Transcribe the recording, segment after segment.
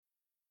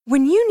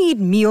When you need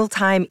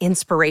mealtime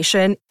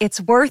inspiration,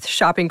 it's worth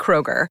shopping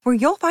Kroger, where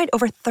you'll find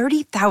over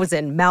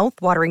 30,000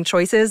 mouth-watering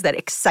choices that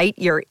excite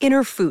your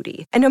inner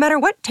foodie. And no matter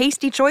what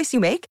tasty choice you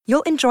make,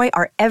 you'll enjoy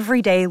our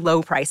everyday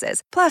low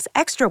prices, plus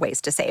extra ways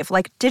to save,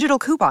 like digital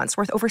coupons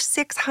worth over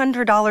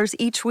 $600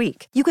 each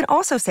week. You can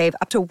also save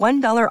up to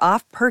 $1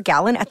 off per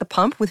gallon at the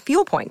pump with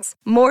fuel points.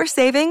 More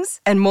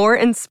savings and more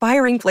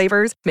inspiring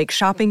flavors make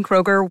shopping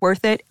Kroger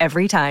worth it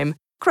every time.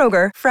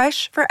 Kroger,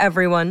 fresh for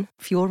everyone.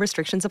 Fuel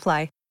restrictions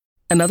apply.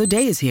 Another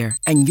day is here,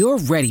 and you're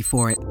ready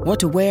for it. What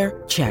to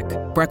wear? Check.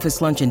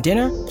 Breakfast, lunch, and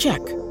dinner? Check.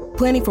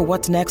 Planning for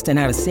what's next and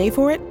how to save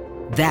for it?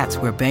 That's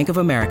where Bank of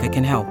America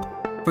can help.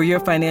 For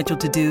your financial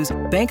to-dos,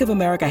 Bank of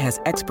America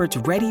has experts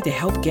ready to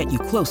help get you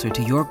closer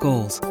to your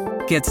goals.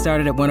 Get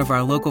started at one of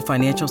our local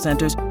financial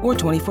centers or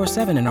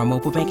 24/7 in our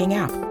mobile banking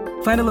app.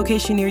 Find a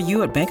location near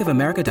you at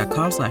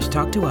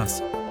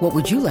bankofamerica.com/talktous. What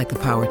would you like the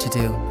power to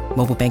do?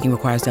 Mobile banking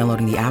requires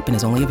downloading the app and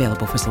is only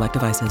available for select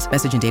devices.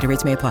 Message and data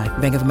rates may apply.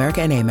 Bank of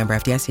America N.A., member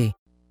FDIC.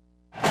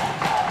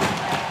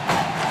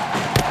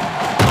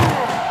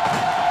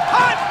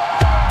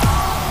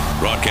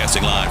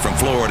 Broadcasting live from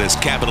Florida's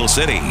capital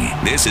city,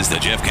 this is the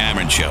Jeff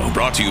Cameron Show,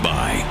 brought to you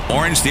by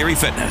Orange Theory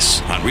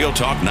Fitness on Real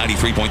Talk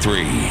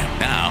 93.3.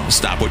 Now,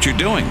 stop what you're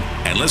doing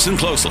and listen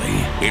closely.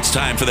 It's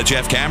time for the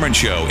Jeff Cameron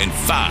Show in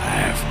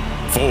 5,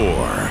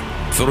 4,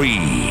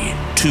 3,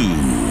 2,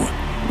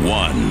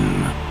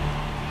 1.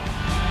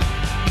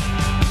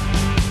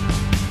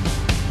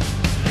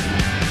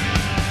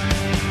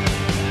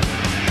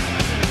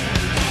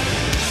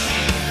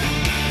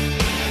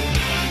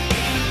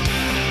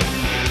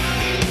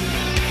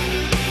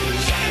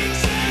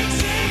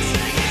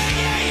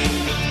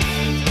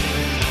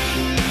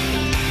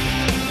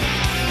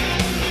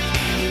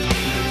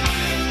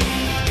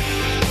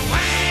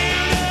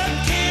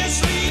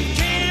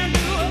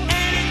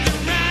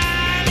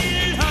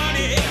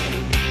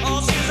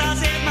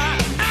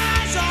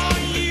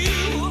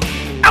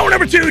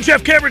 Number 2,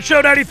 Jeff Cameron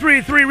Show,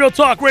 93.3 Real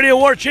Talk Radio,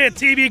 War Chant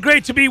TV.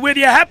 Great to be with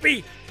you.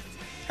 Happy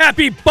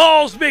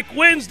Ballsmic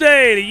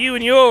Wednesday to you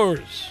and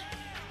yours.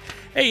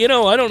 Hey, I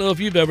don't know if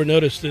you've ever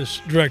noticed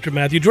this, Director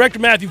Matthew. Director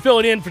Matthew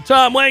filling in for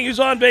Tom Lang, who's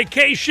on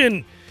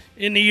vacation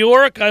in New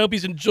York. I hope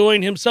he's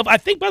enjoying himself. I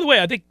think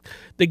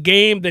the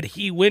game that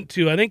he went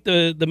to,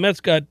 the Mets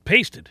got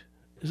pasted.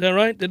 Is that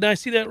right? Did I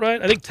see that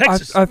right? I think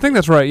Texas. I think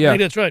that's right, yeah. I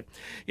think that's right.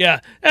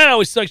 Yeah. That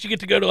always sucks. You get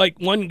to go to,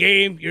 one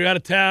game. You're out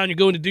of town. You're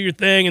going to do your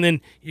thing, and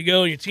then you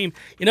go and your team.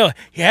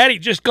 Had he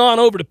just gone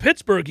over to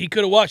Pittsburgh, he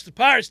could have watched the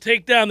Pirates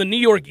take down the New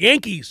York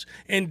Yankees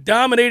in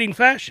dominating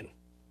fashion.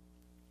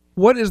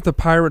 What is the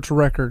Pirates'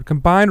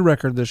 combined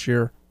record this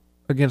year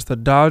against the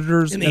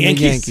Dodgers and the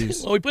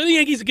Yankees? Well, we play the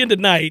Yankees again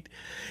tonight,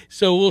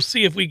 so we'll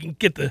see if we can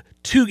get the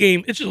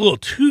two-game. It's just a little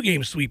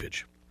two-game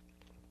sweepage.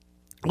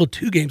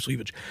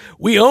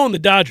 We own the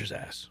Dodgers'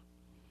 ass.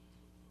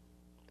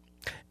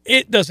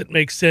 It doesn't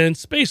make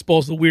sense.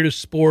 Baseball's the weirdest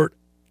sport.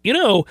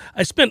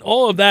 I spent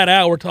all of that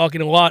hour talking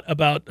a lot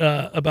about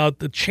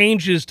the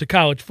changes to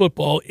college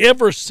football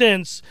ever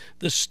since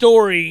the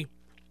story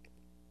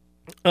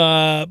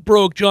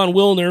broke. John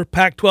Wilner,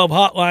 Pac-12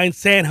 Hotline,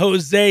 San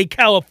Jose,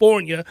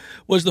 California,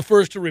 was the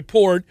first to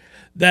report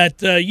that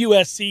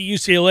USC,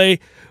 UCLA,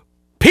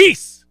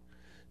 peace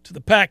to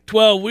the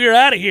Pac-12. We're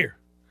out of here.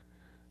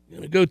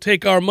 Going to go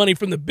take our money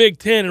from the Big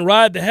Ten and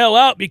ride the hell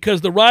out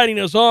because the writing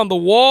is on the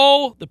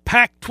wall. The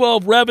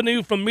Pac-12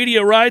 revenue from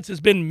media rights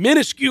has been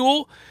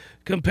minuscule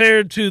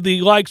compared to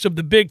the likes of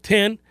the Big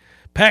Ten.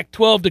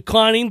 Pac-12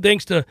 declining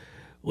thanks to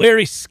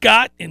Larry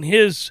Scott and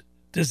his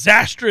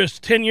disastrous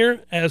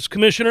tenure as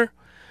commissioner.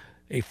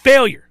 A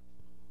failure.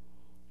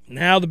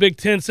 Now the Big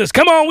Ten says,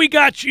 come on, we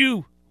got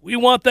you. We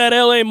want that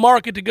L.A.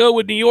 market to go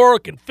with New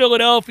York and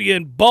Philadelphia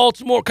and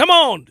Baltimore. Come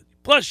on.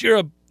 Plus, you're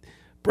a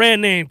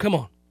brand name. Come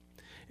on.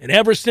 And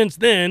ever since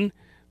then,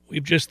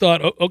 we've just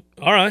thought, all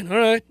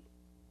right.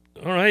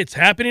 It's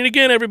happening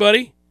again,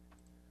 everybody.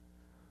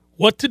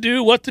 What to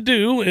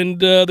do?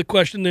 And the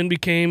question then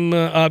became,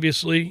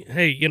 obviously,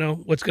 hey,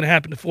 what's going to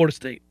happen to Florida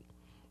State?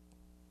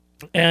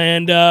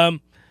 And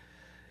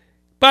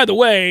by the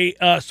way,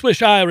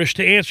 Swish Irish,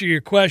 to answer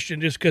your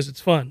question, just because it's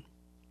fun,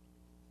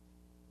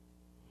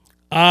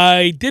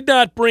 I did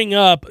not bring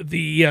up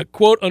the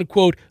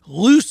quote-unquote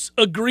loose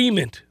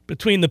agreement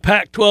between the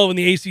Pac-12 and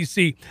the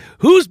ACC.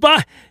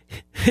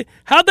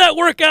 How'd that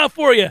work out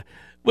for you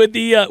with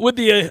the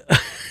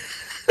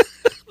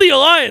the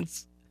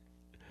alliance?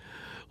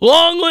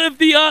 Long live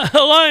the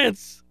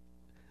alliance.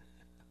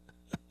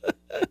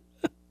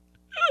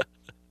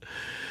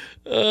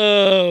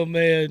 Oh,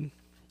 man.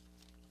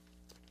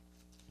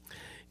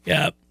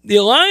 Yeah, the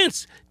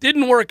alliance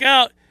didn't work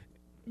out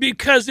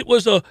because it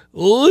was a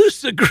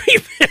loose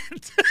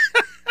agreement.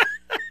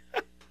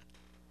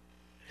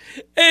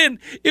 And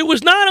it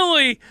was not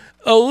only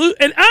a loose,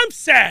 and I'm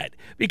sad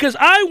because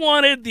I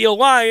wanted the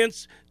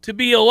alliance to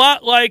be a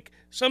lot like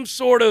some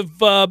sort of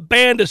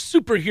band of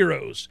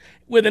superheroes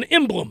with an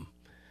emblem.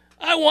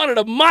 I wanted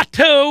a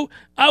motto.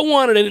 I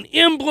wanted an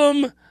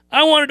emblem.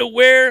 I wanted to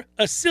wear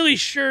a silly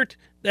shirt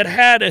that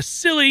had a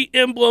silly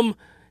emblem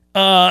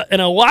an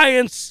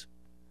alliance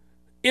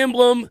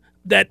emblem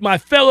that my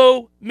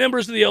fellow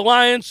members of the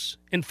alliance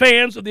and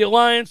fans of the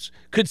alliance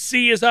could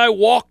see as I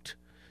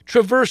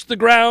traversed the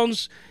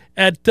grounds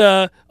at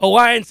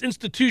alliance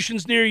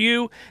institutions near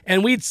you,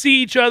 and we'd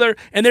see each other,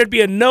 and there'd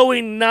be a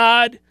knowing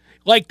nod,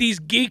 like these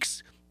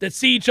geeks that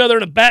see each other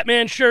in a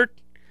Batman shirt.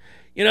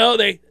 You know,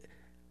 they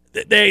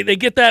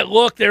get that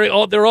look. They're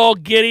all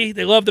giddy.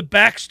 They love the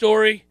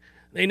backstory.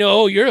 They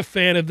know, oh, you're a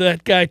fan of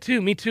that guy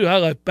too. Me too. I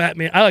like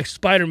Batman. I like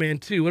Spider-Man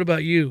too. What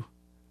about you?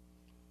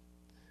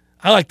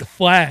 I like the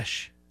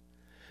Flash.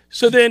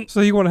 So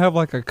you want to have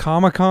like a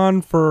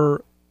Comic-Con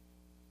for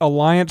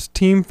Alliance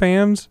team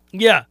fans?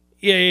 Yeah.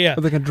 Where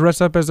they can dress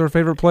up as their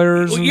favorite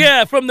players?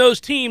 Yeah, from those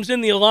teams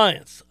in the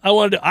Alliance.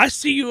 I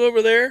see you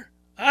over there.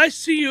 I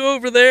see you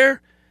over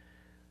there.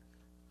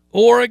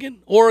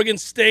 Oregon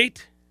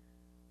State.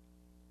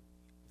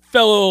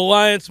 Fellow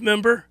Alliance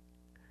member.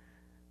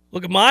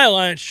 Look at my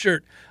Alliance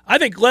shirt. I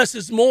think less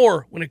is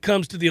more when it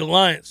comes to the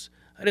Alliance.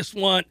 I just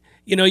want,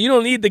 you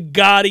don't need the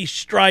gaudy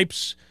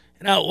stripes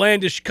and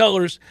outlandish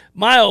colors.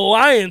 My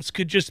Alliance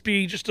could just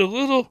be just a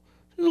little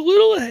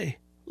A.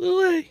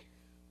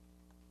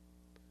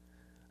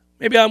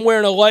 Maybe I'm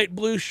wearing a light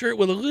blue shirt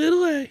with a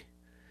little A.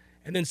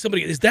 And then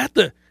somebody,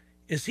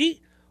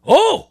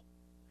 oh,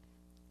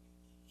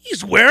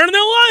 he's wearing an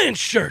Alliance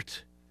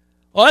shirt.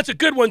 Oh, that's a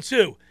good one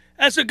too.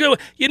 That's a good one.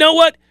 You know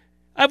what?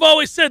 I've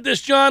always said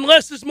this, John,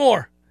 less is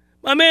more.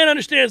 My man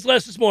understands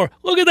less is more.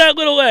 Look at that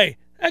little A.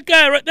 That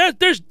guy right there,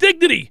 there's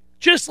dignity,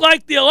 just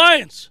like the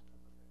Alliance.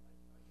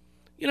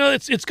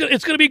 It's going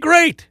to be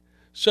great.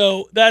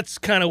 So that's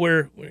kind of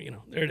where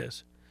there it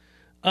is.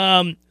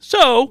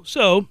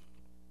 So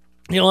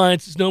the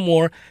Alliance is no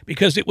more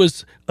because it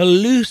was a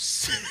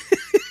loose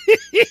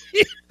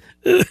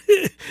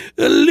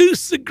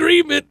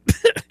agreement.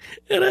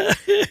 And I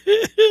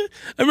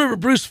remember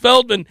Bruce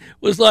Feldman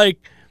was like,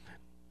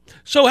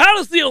 so how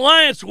does the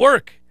Alliance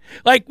work?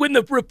 Like when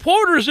the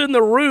reporters in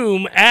the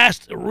room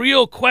asked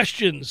real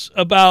questions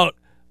about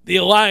the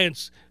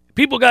Alliance,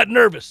 people got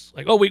nervous.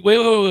 Like, oh, wait. We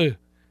don't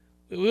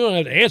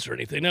have to answer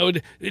anything. No,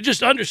 they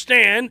just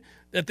understand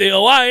that the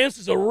Alliance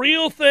is a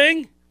real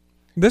thing.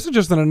 This is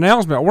just an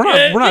announcement. We're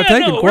not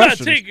taking questions. We're not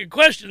taking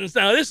questions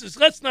now.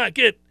 Let's not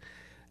get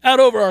out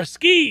over our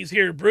skis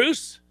here,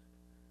 Bruce.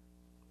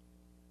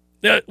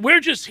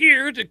 We're just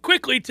here to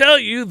quickly tell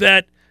you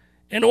that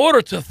in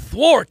order to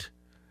thwart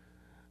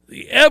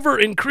the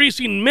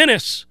ever-increasing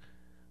menace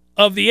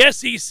of the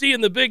SEC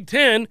and the Big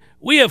Ten,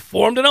 we have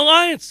formed an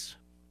alliance.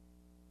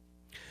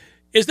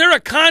 Is there a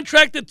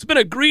contract that's been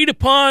agreed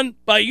upon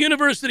by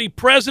university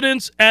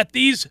presidents at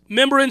these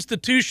member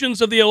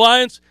institutions of the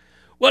alliance?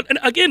 Well, and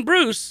again,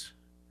 Bruce,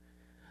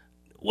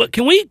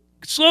 can we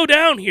slow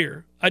down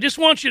here? I just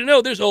want you to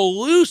know there's a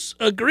loose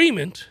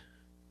agreement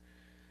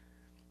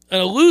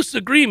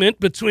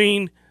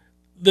between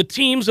the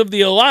teams of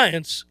the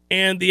alliance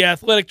and the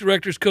athletic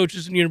directors,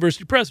 coaches, and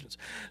university presidents.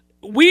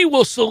 We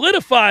will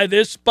solidify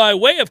this by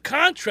way of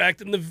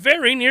contract in the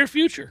very near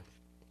future.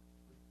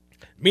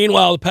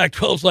 Meanwhile, the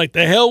Pac-12's like,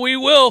 the hell we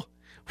will.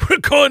 We're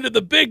going to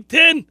the Big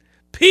Ten.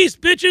 Peace,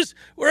 bitches.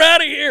 We're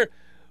out of here.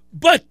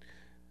 But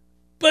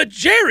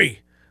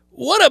Jerry,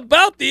 what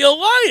about the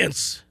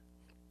alliance?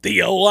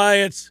 The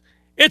alliance.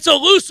 It's a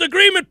loose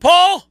agreement,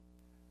 Paul.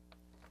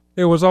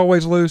 It was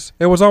always loose.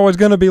 It was always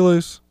going to be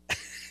loose.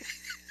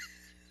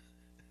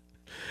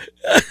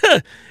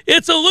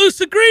 It's a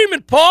loose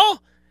agreement,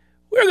 Paul.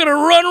 We're going to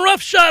run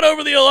roughshod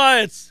over the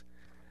alliance.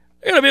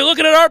 We're going to be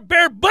looking at our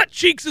bare butt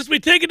cheeks as we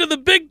take it to the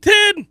Big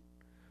Ten,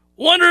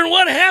 wondering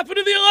what happened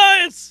to the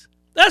alliance.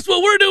 That's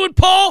what we're doing,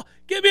 Paul.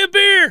 Give me a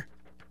beer.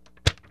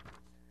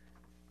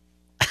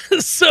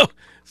 So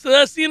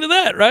that's the end of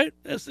that, right?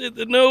 That's it.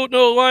 No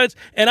alliance.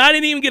 And I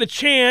didn't even get a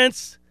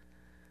chance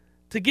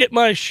to get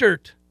my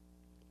shirt.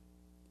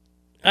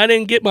 I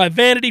didn't get my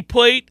vanity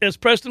plate, as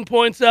Preston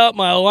points out,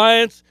 my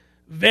alliance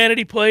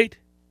vanity plate.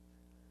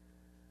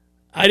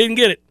 I didn't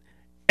get it.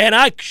 And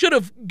I should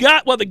have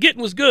got, the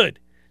getting was good.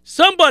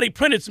 Somebody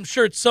printed some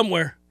shirts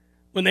somewhere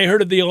when they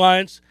heard of the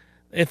alliance.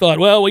 They thought,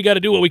 well, we got to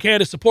do what we can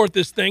to support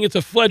this thing. It's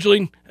a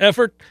fledgling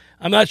effort.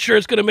 I'm not sure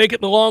it's going to make it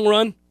in the long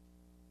run.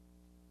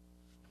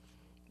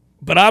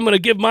 But I'm going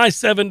to give my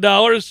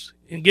 $7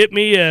 and get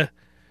me a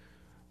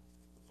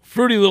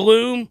Fruity the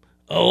Loom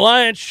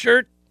Alliance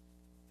shirt.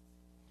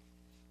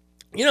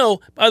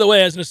 By the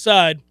way, as an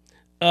aside,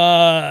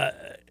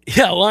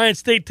 Alliance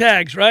state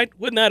tags, right?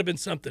 Wouldn't that have been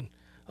something?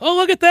 Oh,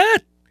 look at that.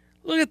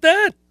 Look at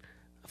that.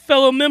 A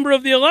fellow member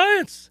of the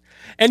Alliance.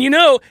 And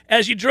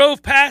as you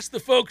drove past the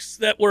folks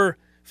that were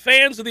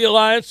fans of the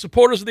Alliance,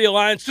 supporters of the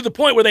Alliance, to the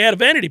point where they had a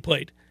vanity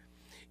plate,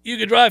 you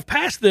could drive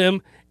past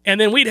them,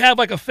 and then we'd have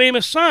like a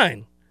famous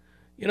sign.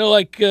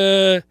 Like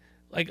an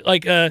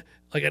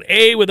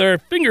A with our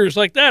fingers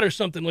like that or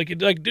something. Like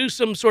you'd do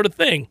some sort of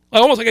thing.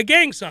 Almost like a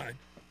gang sign.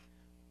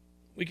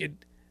 We could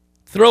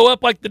throw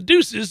up like the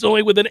deuces,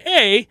 only with an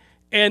A,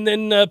 and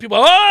then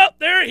people,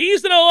 there,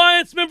 he's an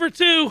Alliance member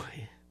too.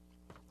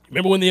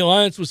 Remember when the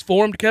Alliance was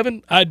formed,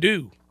 Kevin? I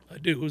do.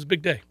 It was a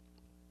big day.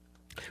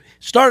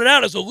 Started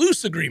out as a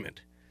loose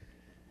agreement.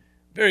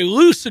 very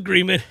loose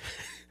agreement.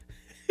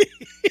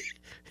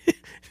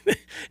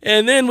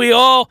 And then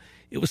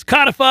it was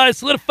codified,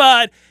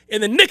 solidified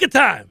in the nick of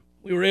time.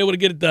 We were able to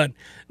get it done.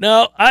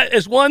 Now,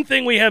 as one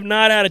thing we have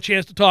not had a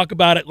chance to talk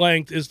about at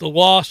length is the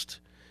lost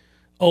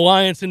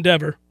alliance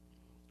endeavor,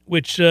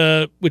 which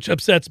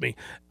upsets me.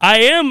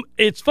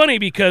 It's funny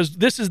because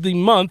this is the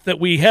month that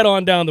we head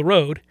on down the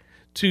road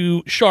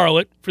to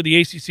Charlotte for the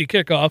ACC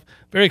kickoff.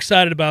 Very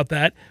excited about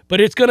that.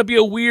 But it's going to be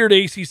a weird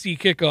ACC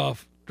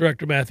kickoff,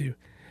 Director Matthew.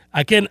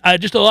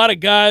 Just a lot of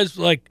guys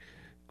like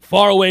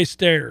faraway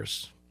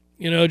stares.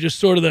 Just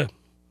sort of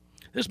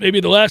this may be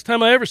the last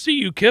time I ever see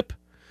you, Kip.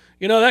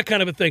 That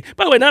kind of a thing.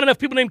 By the way, not enough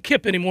people named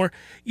Kip anymore.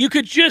 When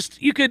was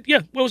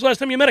the last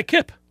time you met a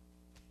Kip? I'm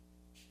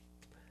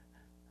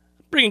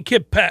bringing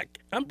Kip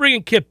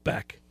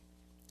back.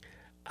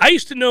 I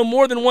used to know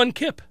more than one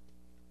Kip.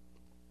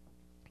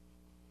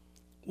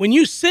 When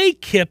you say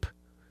Kip,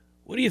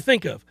 what do you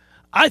think of?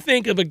 I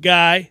think of a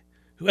guy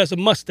who has a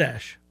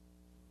mustache.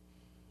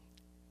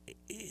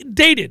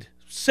 Dated,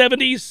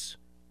 70s,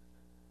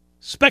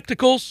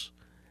 spectacles,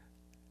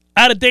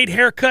 out-of-date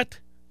haircut,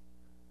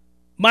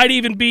 might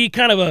even be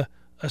kind of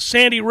a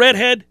sandy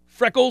redhead,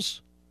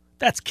 freckles.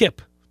 That's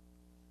Kip.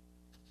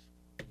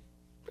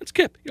 That's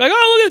Kip. You're like,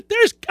 oh, look,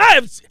 there's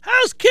Ives.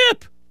 How's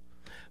Kip?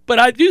 But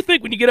I do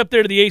think when you get up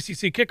there to the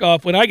ACC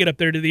kickoff, when I get up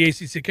there to the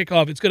ACC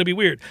kickoff, it's going to be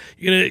weird.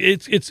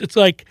 It's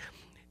like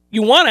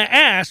you want to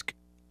ask.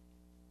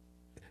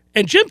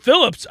 And Jim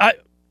Phillips, I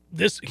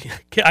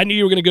knew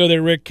you were going to go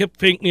there, Rick.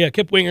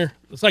 Kip Winger.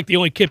 It's like the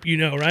only Kip you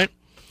know, right?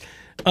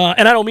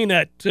 And I don't mean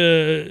that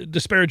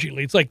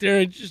disparagingly. It's like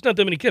there are just not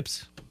that many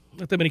Kips.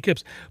 Not that many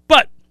Kips.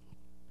 But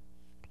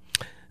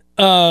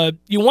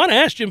you want to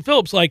ask Jim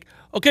Phillips, like,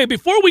 okay,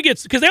 before we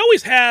get – because they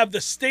always have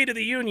the State of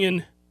the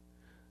Union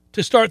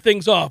to start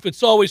things off.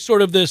 It's always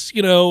sort of this,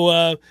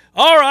 all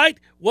right,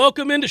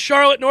 welcome into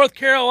Charlotte, North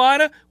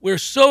Carolina. We're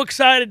so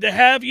excited to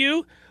have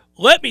you.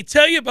 Let me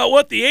tell you about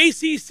what the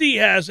ACC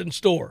has in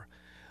store.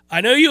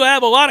 I know you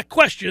have a lot of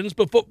questions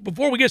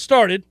before we get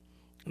started.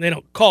 They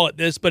don't call it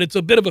this, but it's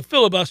a bit of a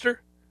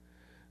filibuster.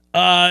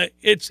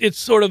 It's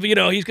sort of, he's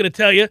going to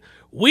tell you,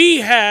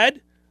 we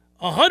had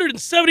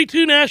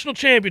 172 national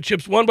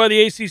championships won by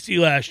the ACC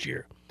last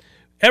year.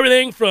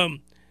 Everything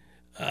from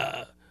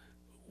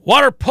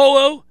water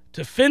polo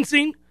to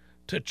fencing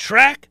to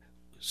track,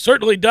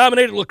 certainly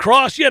dominated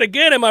lacrosse yet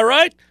again, am I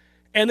right?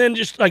 And then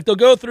just like they'll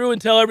go through and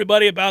tell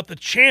everybody about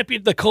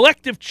the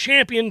collective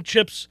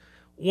championships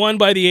won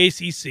by the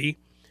ACC.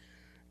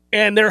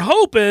 And they're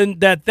hoping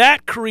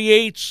that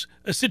creates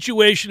a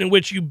situation in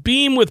which you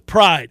beam with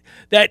pride,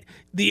 that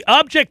the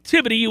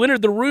objectivity you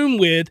entered the room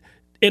with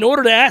in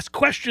order to ask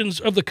questions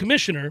of the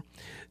commissioner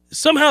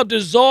somehow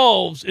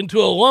dissolves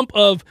into a lump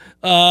of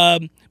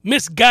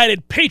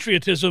misguided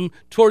patriotism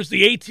towards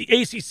the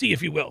ACC,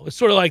 if you will. It's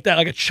sort of like that,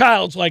 like a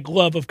child's like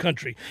love of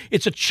country.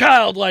 It's a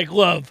childlike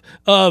love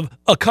of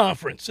a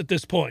conference at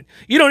this point.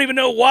 You don't even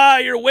know why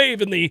you're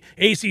waving the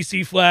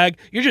ACC flag.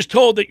 You're just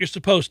told that you're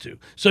supposed to,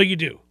 so you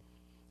do.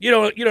 You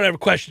don't ever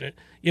question it.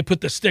 You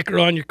put the sticker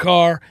on your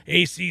car,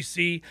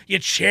 ACC. You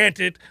chant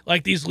it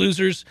like these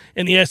losers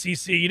in the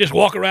SEC. You just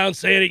walk around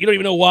saying it. You don't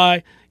even know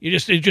why. You're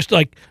just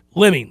like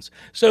lemmings.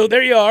 So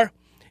there you are,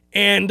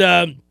 and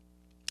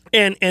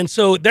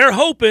so they're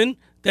hoping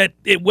that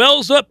it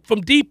wells up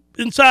from deep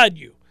inside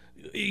you.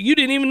 You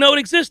didn't even know it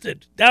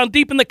existed, down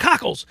deep in the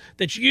cockles,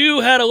 that you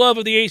had a love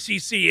of the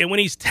ACC. And when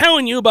he's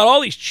telling you about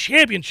all these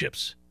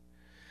championships,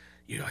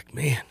 you're like,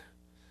 man,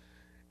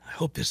 I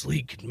hope this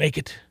league can make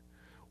it.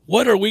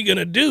 What are we going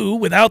to do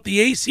without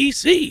the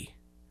ACC?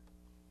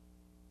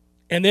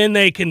 And then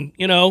they can,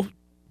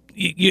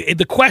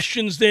 the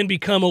questions then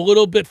become a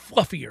little bit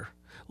fluffier, a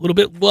little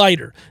bit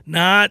lighter,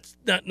 not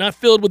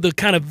filled with the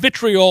kind of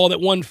vitriol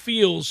that one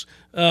feels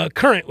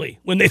currently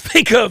when they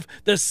think of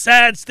the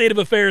sad state of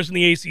affairs in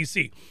the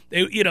ACC.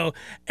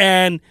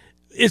 And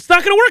it's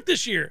not going to work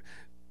this year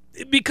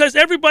because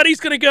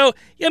everybody's going to go,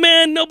 yeah,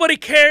 man, nobody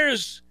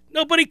cares.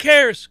 Nobody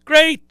cares.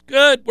 Great,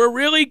 good. We're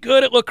really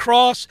good at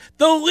lacrosse.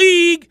 The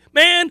league,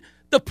 man,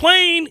 the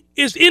plane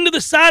is into the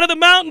side of the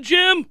mountain,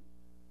 Jim.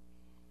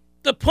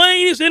 The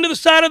plane is into the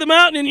side of the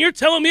mountain, and you're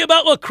telling me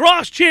about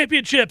lacrosse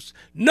championships.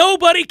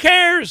 Nobody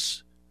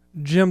cares.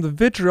 Jim, the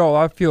vitriol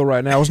I feel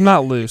right now is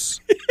not loose.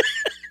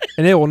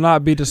 And it will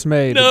not be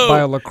dismayed by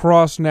a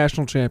lacrosse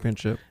national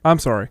championship. I'm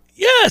sorry.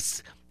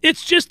 Yes.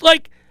 It's just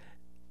like,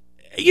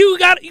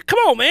 come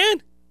on,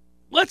 man.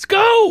 Let's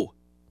go.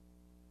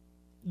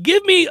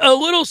 Give me a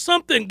little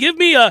something. Give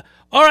me all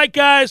right,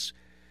 guys,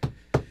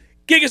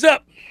 gig is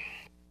up.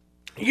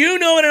 You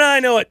know it and I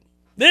know it.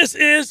 This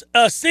is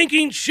a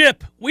sinking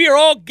ship. We are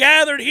all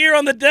gathered here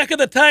on the deck of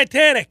the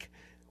Titanic.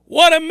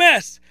 What a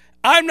mess.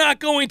 I'm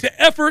not going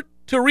to effort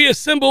to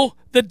reassemble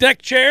the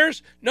deck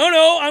chairs.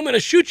 No, I'm going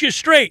to shoot you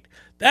straight.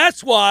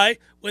 That's why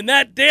when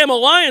that damn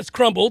alliance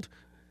crumbled,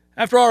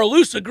 after our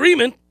loose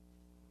agreement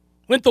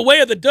went the way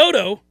of the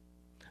dodo,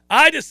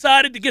 I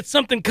decided to get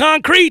something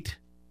concrete.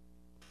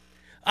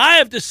 I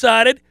have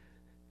decided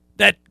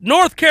that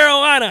North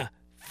Carolina,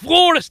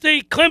 Florida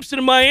State, Clemson,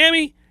 and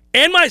Miami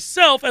and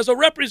myself as a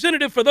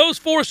representative for those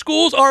 4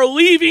 schools are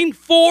leaving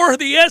for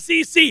the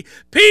SEC.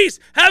 Peace.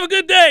 Have a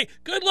good day.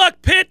 Good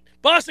luck, Pitt,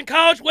 Boston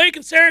College, Wake,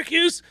 and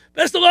Syracuse.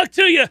 Best of luck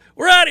to you.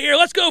 We're out of here.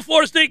 Let's go,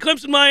 Florida State,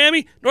 Clemson,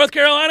 Miami, North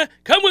Carolina.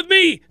 Come with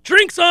me.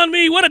 Drinks on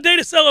me. What a day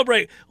to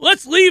celebrate.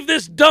 Let's leave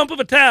this dump of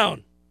a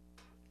town.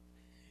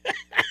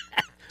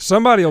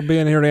 Somebody will be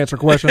in here to answer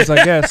questions,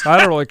 I guess. I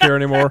don't really care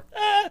anymore.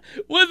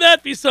 Wouldn't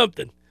that be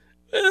something?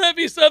 Wouldn't that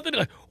be something?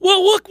 Like,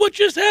 well, look what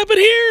just happened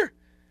here.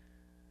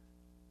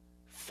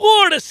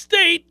 Florida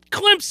State,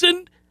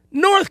 Clemson,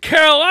 North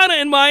Carolina,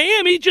 and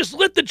Miami just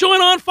lit the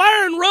joint on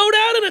fire and rode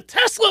out in a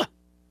Tesla.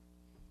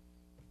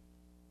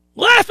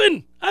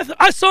 Laughing.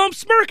 I saw him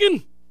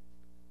smirking.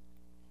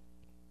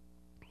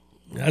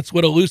 That's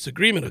what a loose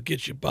agreement will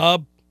get you,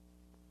 Bob.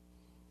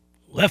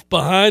 Left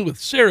behind with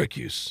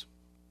Syracuse.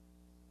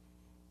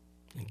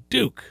 And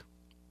Duke.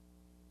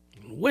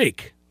 And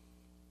Wake.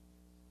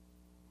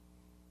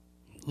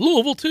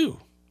 Louisville, too.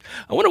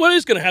 I wonder what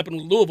is going to happen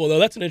with Louisville, though.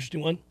 That's an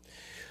interesting one.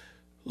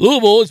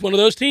 Louisville is one of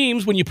those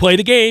teams, when you play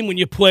the game, when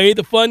you play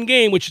the fun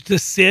game, which is to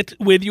sit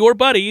with your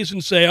buddies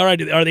and say, all right,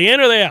 are they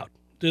in or are they out?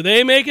 Do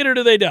they make it or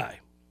do they die?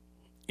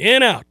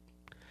 In, out.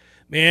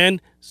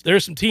 Man,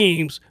 there's some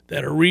teams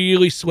that are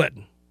really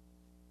sweating.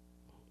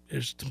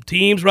 There's some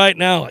teams right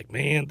now like,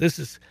 man,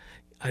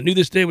 I knew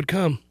this day would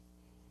come.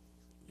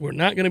 We're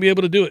not going to be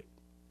able to do it.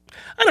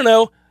 I don't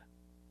know.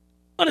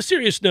 On a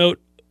serious note,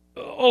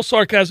 all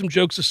sarcasm,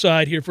 jokes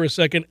aside here for a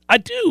second, I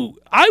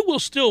will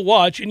still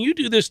watch, and you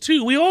do this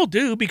too, we all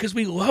do, because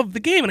we love the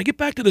game. And I get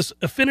back to this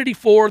affinity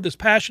for, this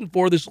passion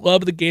for, this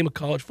love of the game of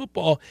college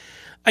football.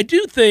 I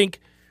do think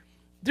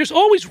there's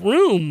always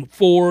room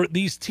for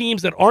these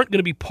teams that aren't going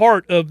to be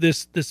part of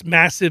this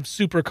massive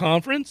super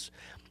conference,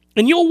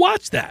 and you'll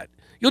watch that.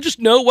 You'll just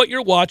know what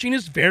you're watching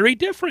is very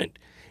different.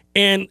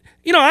 And,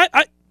 you know,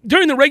 I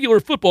during the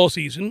regular football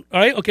season, all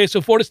right, okay,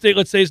 so Florida State,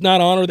 let's say, is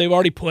not on or they've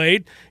already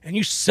played, and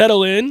you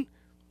settle in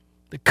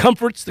the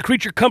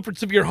creature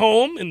comforts of your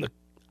home and the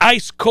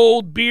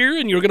ice-cold beer,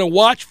 and you're going to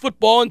watch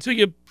football until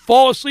you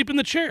fall asleep in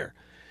the chair,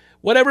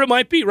 whatever it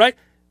might be, right?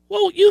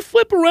 Well, you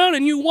flip around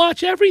and you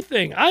watch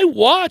everything.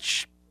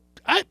 Almost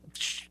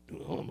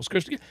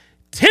cursed again.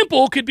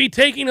 Temple could be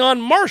taking on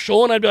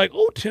Marshall, and I'd be like,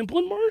 oh, Temple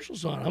and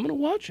Marshall's on. I'm going to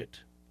watch it.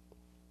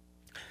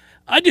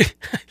 I do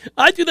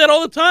that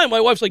all the time.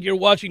 My wife's like, you're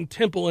watching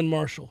Temple and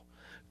Marshall.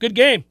 Good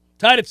game.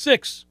 Tied at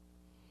 6.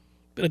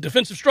 Been a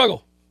defensive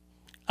struggle.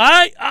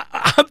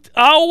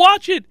 I'll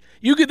watch it.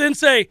 You could then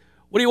say,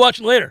 what are you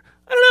watching later?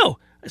 I don't know.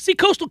 I see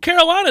Coastal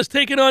Carolina's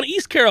taking on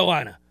East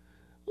Carolina.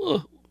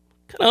 Kind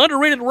of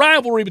underrated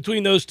rivalry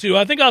between those two.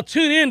 I think I'll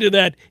tune into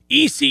that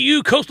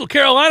ECU Coastal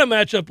Carolina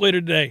matchup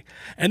later today.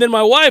 And then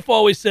my wife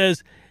always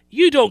says,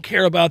 you don't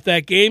care about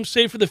that game,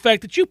 save for the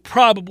fact that you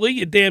probably,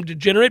 you damn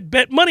degenerate,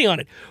 bet money on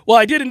it. Well,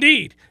 I did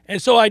indeed,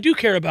 and so I do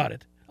care about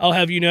it, I'll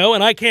have you know,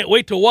 and I can't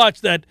wait to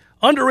watch that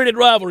underrated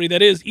rivalry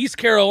that is East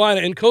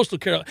Carolina and Coastal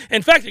Carolina.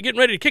 In fact, they're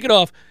getting ready to kick it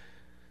off.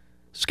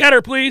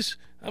 Scatter, please.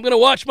 I'm going to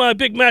watch my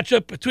big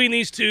matchup between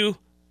these two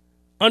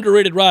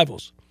underrated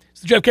rivals. It's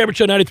the Jeff Cameron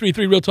Show, 93.3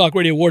 Real Talk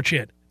Radio, War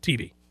Chant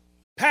TV.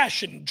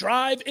 Passion,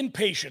 drive, and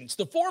patience.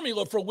 The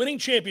formula for winning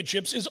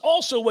championships is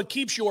also what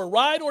keeps your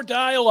ride or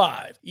die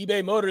alive.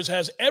 eBay Motors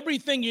has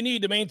everything you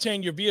need to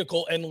maintain your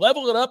vehicle and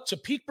level it up to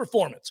peak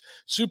performance.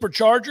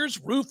 Superchargers,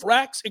 roof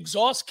racks,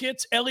 exhaust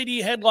kits, LED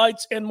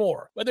headlights, and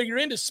more. Whether you're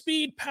into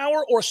speed,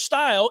 power, or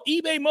style,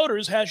 eBay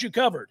Motors has you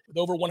covered. With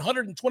over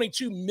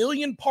 122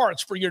 million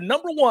parts for your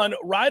number one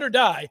ride or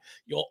die,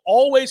 you'll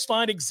always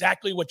find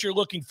exactly what you're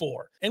looking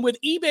for. And with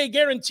eBay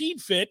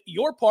Guaranteed Fit,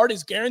 your part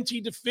is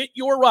guaranteed to fit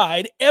your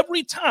ride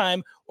every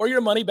time, or your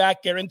money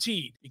back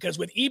guaranteed. Because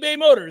with eBay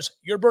Motors,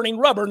 you're burning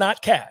rubber,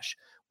 not cash.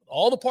 With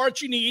all the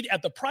parts you need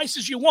at the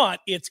prices you want,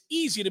 it's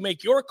easy to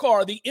make your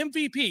car the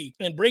MVP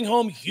and bring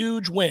home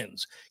huge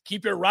wins.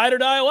 Keep your ride or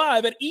die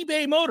alive at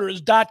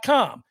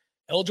ebaymotors.com.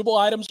 Eligible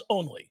items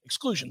only.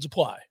 Exclusions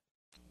apply.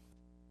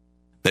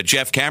 The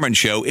Jeff Cameron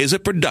Show is a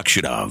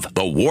production of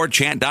the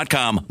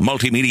WarChant.com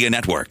Multimedia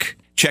Network.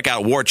 Check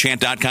out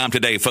warchant.com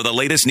today for the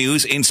latest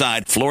news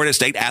inside Florida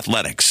State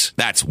athletics.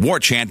 That's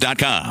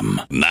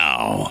warchant.com.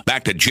 Now,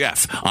 back to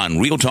Jeff on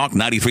Real Talk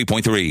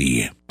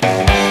 93.3.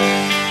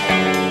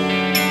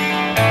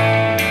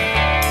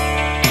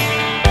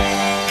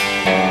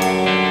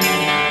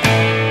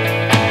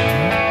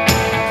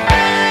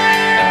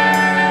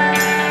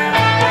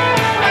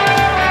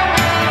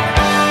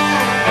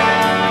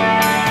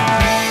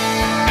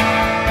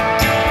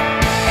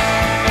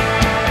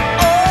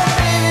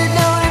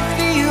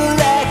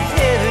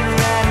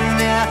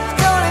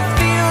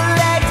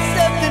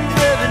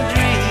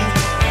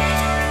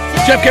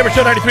 Jeff Cameron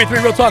Show,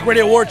 93.3 Real Talk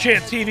Radio, War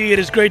Chant TV. It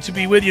is great to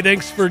be with you.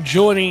 Thanks for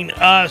joining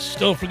us.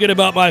 Don't forget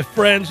about my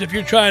friends. If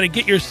you're trying to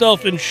get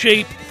yourself in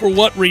shape for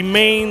what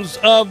remains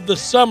of the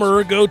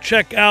summer, go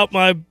check out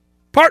my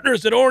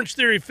partners at Orange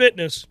Theory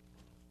Fitness.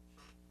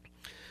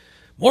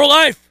 More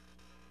life.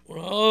 We're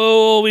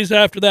always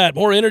after that.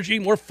 More energy,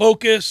 more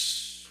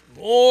focus,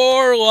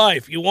 more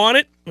life. You want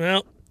it?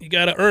 Well, you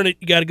got to earn it.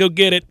 You got to go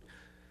get it.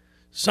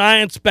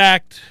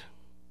 Science-backed,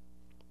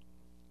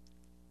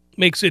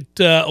 makes it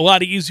a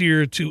lot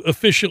easier to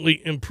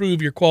efficiently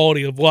improve your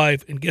quality of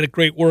life and get a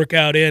great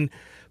workout in.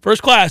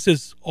 First class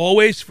is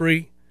always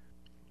free.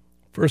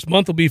 First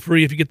month will be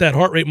free if you get that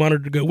heart rate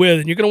monitor to go with,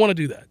 and you're going to want to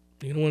do that.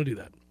 You're going to want to do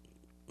that.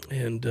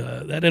 And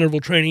that interval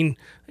training,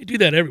 they do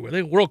that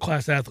everywhere.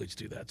 World-class athletes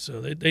do that, so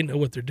they know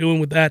what they're doing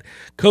with that.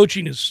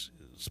 Coaching is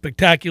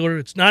spectacular.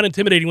 It's not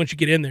intimidating once you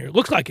get in there. It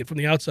looks like it from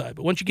the outside,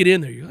 but once you get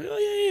in there, you're like,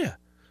 oh, yeah.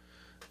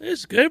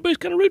 It's good. Everybody's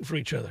kind of rooting for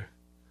each other.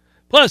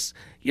 Plus,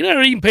 you're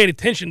not even paying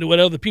attention to what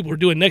other people are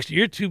doing next to you.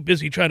 You're too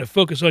busy trying to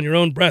focus on your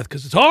own breath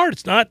because it's hard.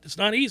 It's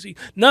not easy.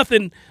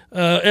 Nothing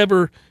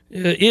ever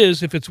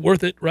is if it's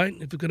worth it, right?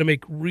 If it's going to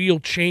make real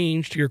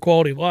change to your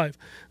quality of life.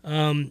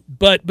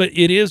 But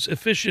it is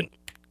efficient.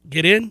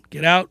 Get in,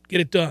 get out,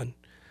 get it done.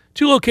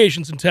 2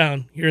 locations in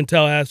town here in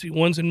Tallahassee.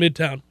 One's in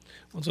Midtown.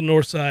 One's on the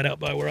north side out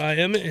by where I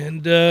am.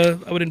 And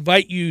I would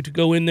invite you to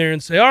go in there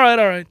and say, all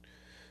right.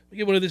 I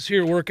get one of this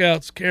here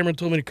workouts. Cameron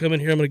told me to come in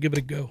here. I'm going to give it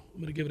a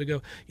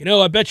go. You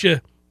know, I bet you,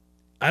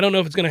 I don't know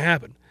if it's going to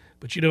happen,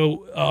 but, you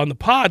know, on the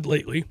pod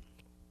lately,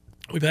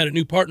 we've had a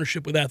new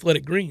partnership with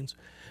Athletic Greens,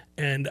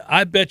 and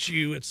I bet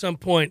you at some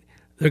point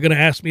they're going to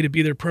ask me to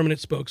be their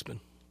permanent spokesman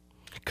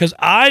because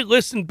I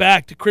listen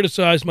back to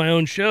criticize my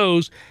own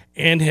shows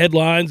and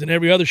headlines and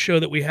every other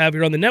show that we have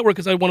here on the network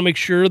because I want to make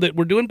sure that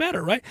we're doing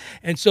better, right?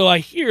 And so I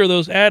hear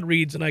those ad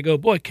reads, and I go,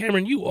 boy,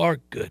 Cameron, you are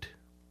good.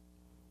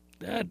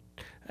 That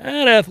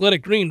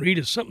Athletic Green read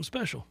is something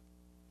special.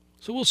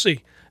 So we'll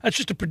see. That's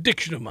just a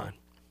prediction of mine.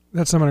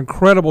 That's some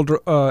incredible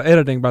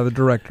editing by the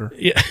director.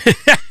 Yeah.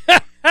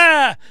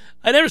 I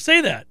never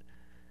say that.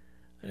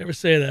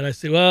 I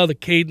say, well, the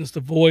cadence, the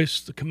voice,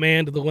 the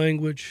command of the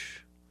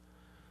language,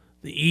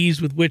 the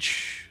ease with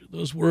which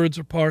those words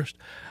are parsed.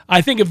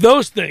 I think of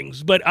those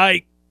things, but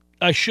I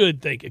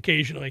should think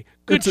occasionally,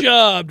 good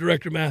job,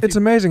 Director Matthew. It's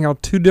amazing how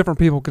 2 different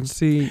people can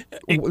see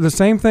the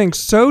same thing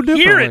so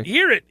differently.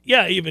 Hear it.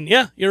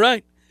 Yeah, you're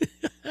right.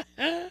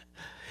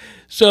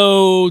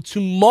 So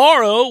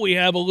tomorrow we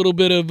have a little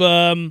bit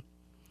of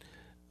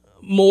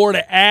more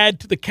to add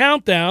to the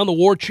countdown, the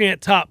War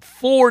Chant Top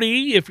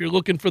 40. If you're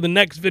looking for the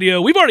next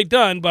video, we've already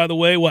done, by the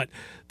way,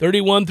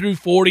 31 through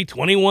 40,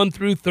 21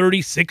 through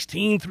 30,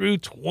 16 through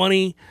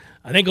 20.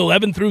 I think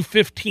 11 through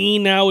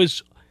 15 now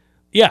is,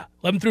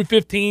 11 through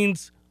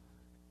 15's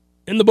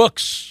in the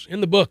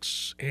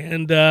books.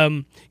 And,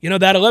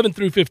 that 11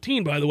 through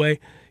 15, by the way,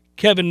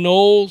 Kevin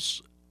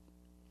Knowles,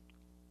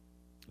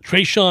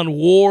 Trayshawn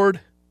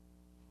Ward,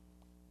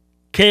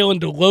 Kalen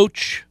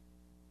DeLoach,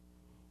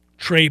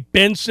 Trey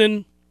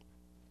Benson,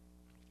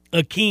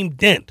 Akeem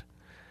Dent.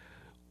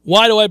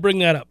 Why do I bring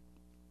that up?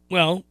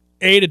 Well,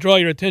 A, to draw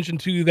your attention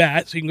to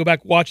that, so you can go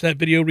back, watch that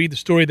video, read the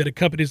story that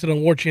accompanies it on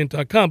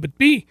warchant.com. But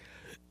B,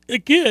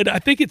 again, I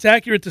think it's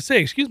accurate to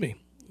say, excuse me,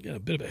 got a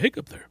bit of a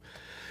hiccup there.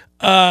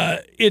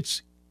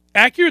 It's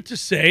accurate to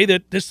say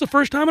that this is the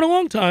first time in a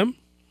long time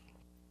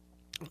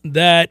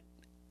that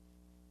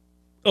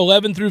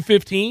 11 through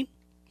 15,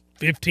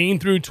 15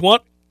 through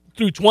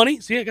 20.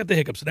 See, I got the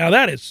hiccups. Now,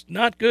 that is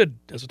not good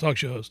as a talk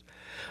show host.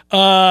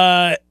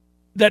 That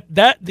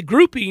the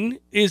grouping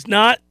is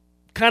not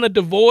kind of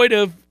devoid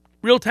of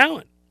real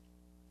talent.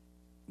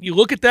 You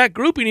look at that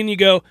grouping and you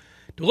go,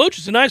 DeLoach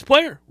is a nice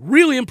player,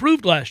 really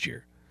improved last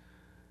year.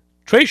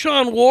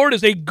 Trayshawn Ward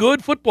is a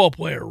good football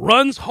player,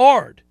 runs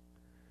hard.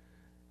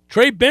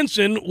 Trey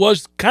Benson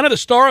was kind of the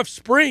star of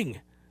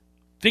spring,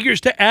 figures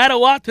to add a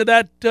lot to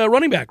that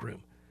running back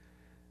room.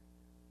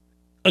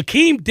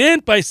 Akeem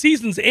Dent, by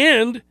season's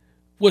end,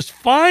 was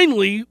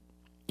finally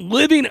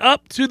living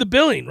up to the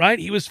billing, right?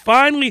 He was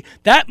finally,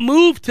 that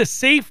move to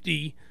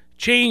safety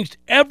changed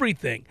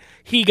everything.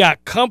 He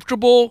got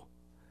comfortable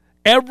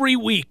every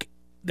week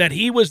that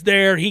he was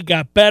there. He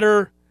got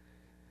better.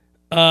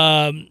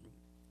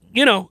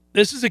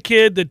 This is a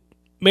kid that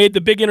made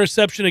the big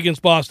interception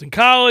against Boston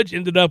College,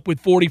 ended up with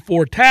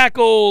 44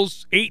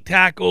 tackles, 8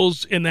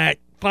 tackles in that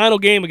final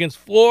game against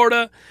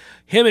Florida.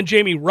 Him and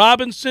Jamie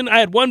Robinson. I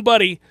had one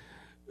buddy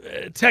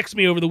text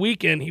me over the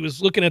weekend. He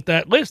was looking at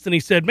that list and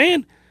he said,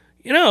 man,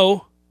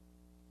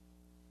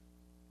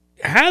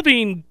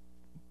 having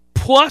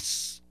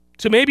plus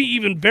to maybe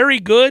even very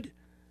good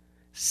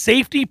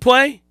safety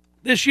play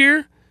this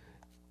year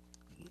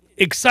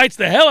excites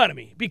the hell out of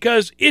me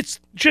because it's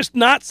just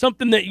not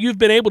something that you've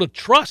been able to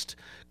trust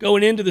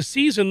going into the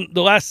season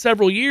the last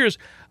several years.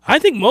 I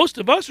think most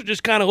of us are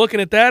just kind of looking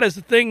at that as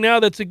a thing now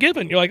that's a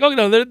given. You're like, oh,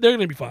 no, they're going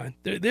to be fine.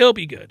 They'll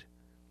be good.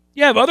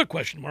 You have other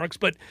question marks,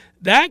 but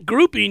that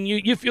grouping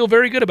you feel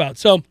very good about.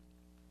 So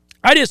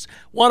I just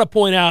want to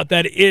point out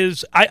that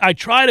I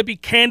try to be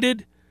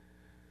candid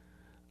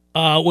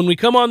when we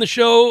come on the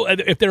show.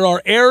 If there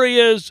are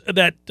areas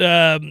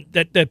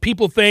that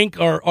people think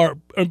are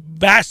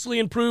vastly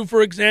improved,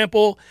 for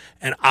example,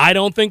 and I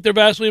don't think they're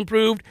vastly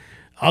improved,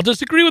 I'll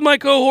disagree with my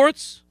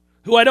cohorts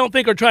who I don't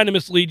think are trying to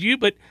mislead you,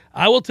 but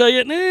I will tell you,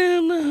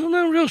 I'm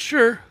not real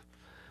sure.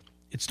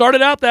 It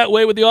started out that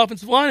way with the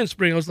offensive line in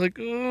spring. I was like,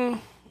 I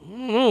don't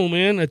know,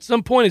 man. At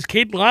some point, is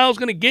Caden Lyles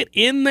going to get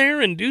in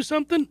there and do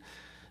something?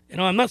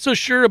 I'm not so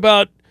sure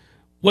about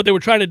what they were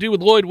trying to do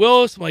with Lloyd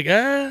Willis. I'm like,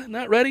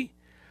 not ready.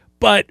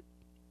 But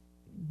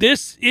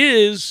this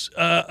is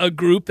a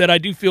group that I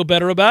do feel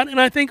better about, and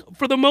I think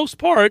for the most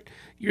part,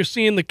 you're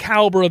seeing the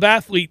caliber of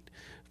athlete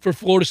for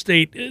Florida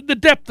State, the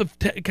depth of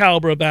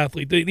caliber of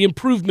athlete, the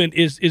improvement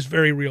is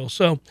very real.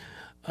 So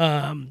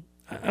I'm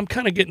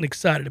kind of getting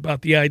excited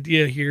about the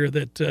idea here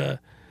that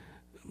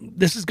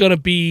this is going to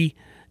be,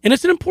 and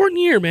it's an important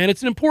year, man.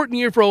 It's an important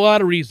year for a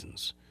lot of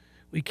reasons.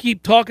 We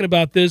keep talking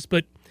about this,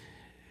 but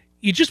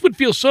you just would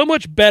feel so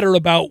much better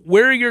about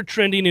where you're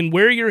trending and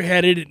where you're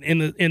headed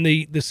and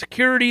the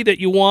security that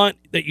you want,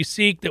 that you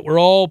seek, that we're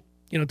all,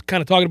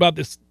 kind of talking about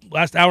this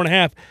last hour and a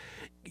half.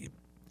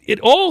 It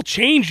all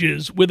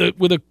changes with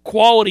a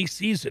quality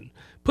season.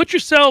 Put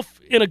yourself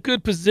in a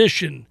good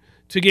position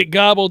to get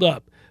gobbled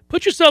up.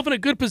 Put yourself in a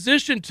good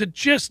position to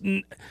just,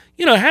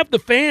 have the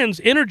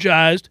fans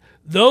energized,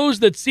 those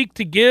that seek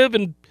to give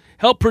and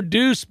help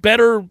produce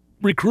better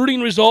recruiting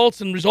results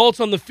and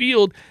results on the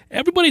field.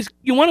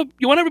 You want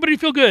everybody to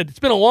feel good. It's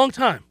been a long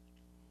time.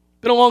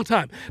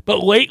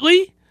 But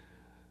lately,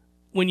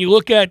 when you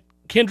look at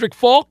Kendrick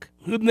Falk,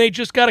 who they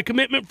just got a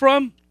commitment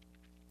from,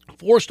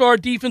 4-star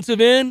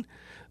defensive end,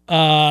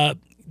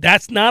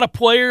 that's not a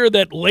player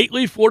that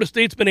lately Florida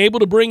State's been able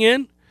to bring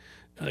in.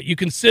 You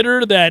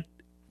consider that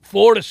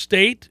Florida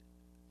State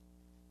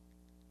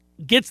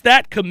gets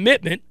that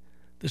commitment,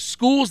 the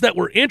schools that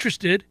were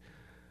interested,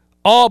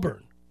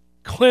 Auburn,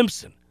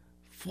 Clemson,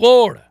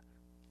 Florida,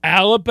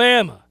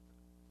 Alabama.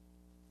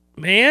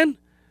 Man,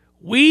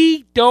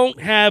 we don't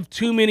have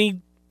too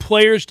many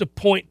players to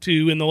point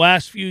to in the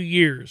last few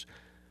years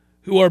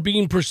who are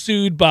being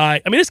pursued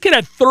by, this kid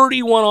had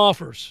 31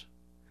 offers.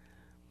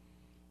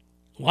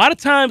 A lot of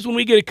times when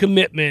we get a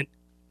commitment,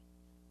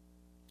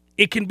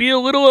 it can be a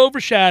little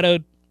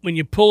overshadowed when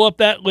you pull up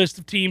that list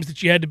of teams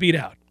that you had to beat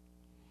out.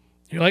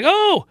 You're like,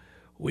 oh,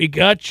 we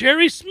got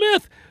Jerry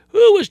Smith.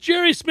 Who was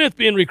Jerry Smith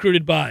being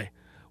recruited by?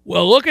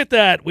 Well, look at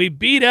that. We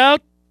beat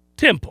out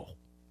Temple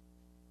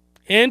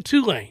and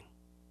Tulane.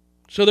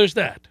 So there's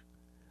that.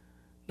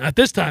 Not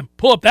this time.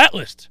 Pull up that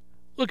list.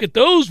 Look at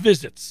those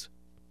visits.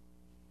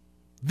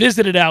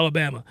 Visited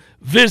Alabama.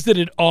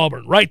 Visited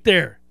Auburn. Right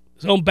there.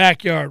 His own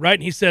backyard, right?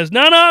 And he says,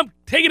 no, I'm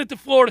taking it to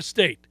Florida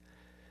State.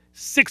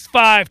 6'5",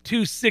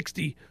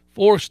 260,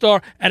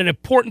 4-star at an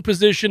important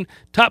position,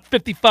 top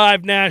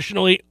 55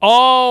 nationally.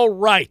 All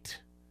right.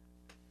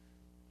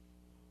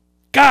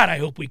 God, I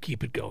hope we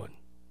keep it going.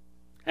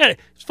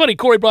 It's funny,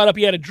 Corey brought up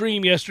he had a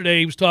dream yesterday.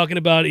 He was talking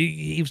about,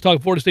 he was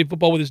talking Florida State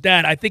football with his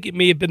dad. I think it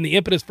may have been the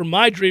impetus for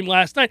my dream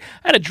last night.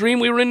 I had a dream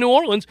we were in New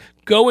Orleans,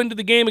 go into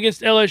the game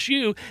against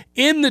LSU.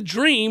 In the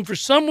dream, for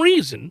some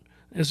reason,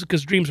 this is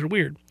because dreams are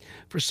weird,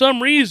 for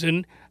some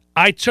reason,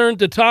 I turned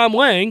to Tom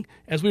Lang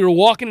as we were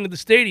walking into the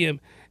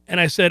stadium, and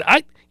I said,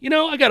 I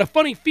got a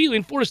funny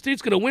feeling Florida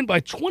State's going to win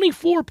by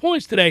 24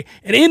 points today.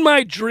 And in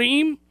my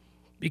dream,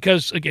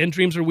 because, again,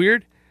 dreams are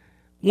weird,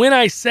 when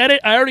I said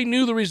it, I already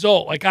knew the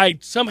result. Like I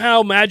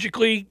somehow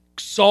magically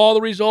saw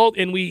the result,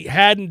 and we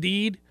had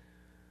indeed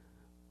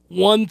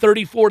won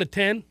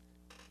 34-10.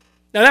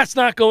 Now, that's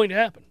not going to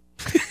happen.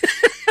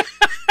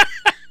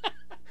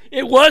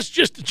 It was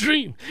just a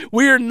dream.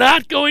 We are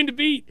not going to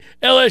beat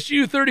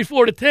LSU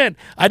 34-10.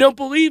 I don't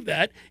believe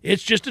that.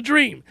 It's just a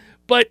dream.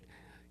 But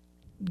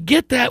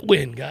get that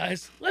win,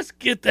 guys. Let's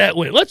get that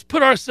win. Let's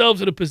put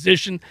ourselves in a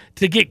position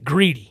to get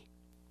greedy.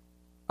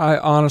 I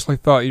honestly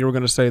thought you were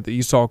going to say that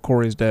you saw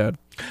Corey's dad.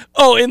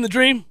 Oh, in the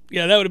dream?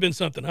 Yeah, that would have been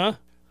something, huh?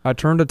 I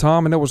turned to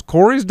Tom, and it was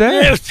Corey's dad?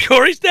 Yeah, it was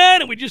Corey's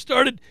dad, and we just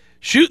started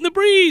shooting the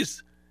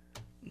breeze.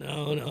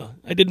 No,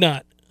 I did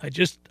not. I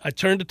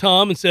turned to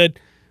Tom and said,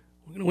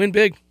 we're going to win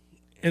big.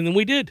 And then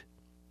we did,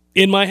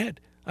 in my head.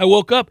 I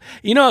woke up.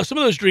 Some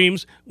of those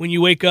dreams, when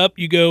you wake up,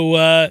 you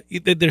go,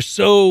 they're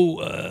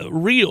so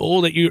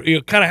real that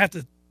you kind of have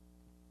to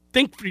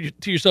think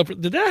to yourself,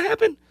 did that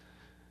happen?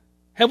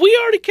 Have we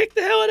already kicked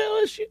the hell at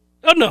LSU?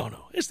 Oh,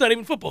 no. It's not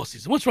even football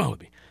season. What's wrong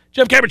with me?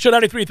 Jeff Cameron Show,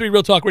 93.3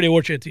 Real Talk Radio,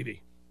 War Chant TV.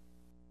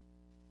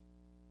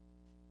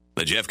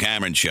 The Jeff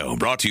Cameron Show,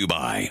 brought to you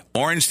by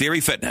Orange Theory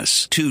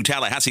Fitness. 2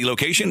 Tallahassee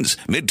locations,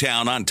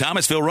 Midtown on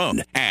Thomasville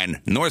Road and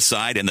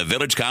Northside in the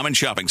Village Common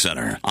Shopping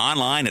Center.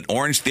 Online at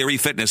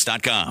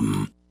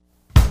orangetheoryfitness.com.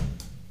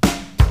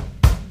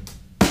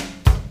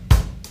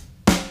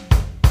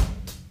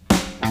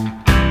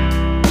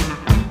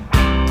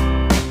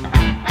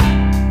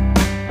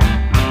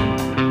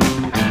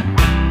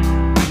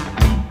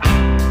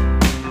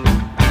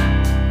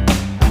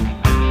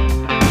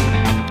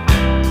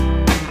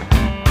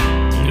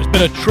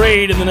 A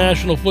trade in the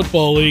National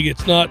Football League.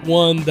 It's not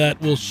one that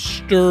will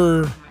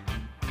stir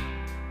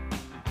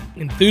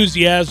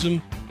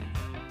enthusiasm,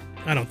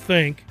 I don't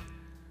think,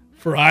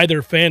 for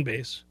either fan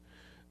base.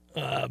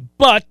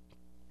 But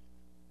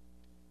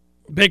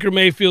Baker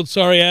Mayfield's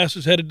sorry ass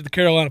is headed to the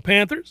Carolina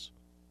Panthers.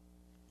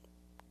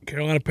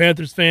 Carolina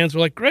Panthers fans are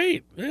like,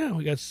 great, yeah,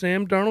 we got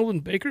Sam Darnold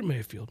and Baker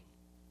Mayfield.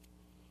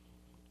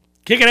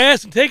 Kicking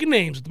ass and taking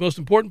names at the most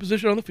important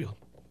position on the field.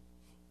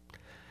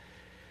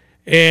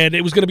 And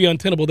it was going to be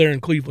untenable there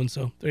in Cleveland,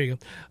 so there you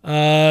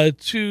go.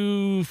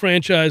 Two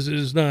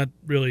franchises not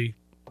really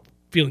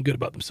feeling good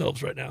about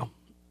themselves right now.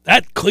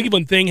 That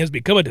Cleveland thing has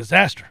become a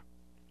disaster.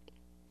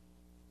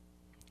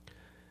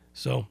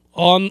 So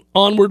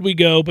onward we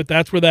go, but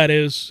that's where that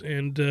is.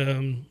 And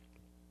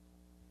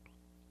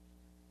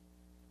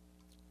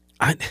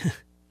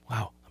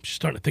wow, I'm just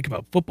starting to think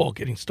about football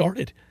getting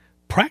started.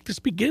 Practice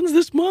begins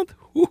this month.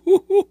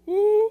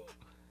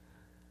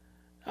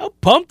 How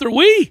pumped are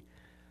we?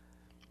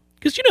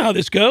 Because you know how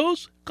this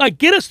goes. Like,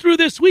 get us through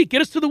this week.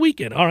 Get us to the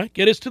weekend. All right,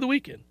 get us to the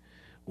weekend.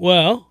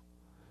 Well,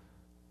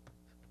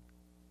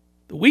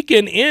 the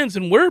weekend ends,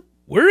 and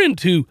we're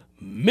into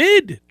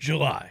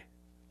mid-July.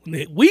 When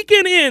the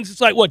weekend ends, it's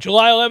like, what,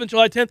 July 11th,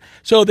 July 10th?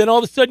 So then all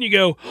of a sudden you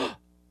go, oh,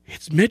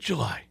 it's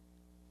mid-July.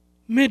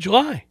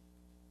 Mid-July.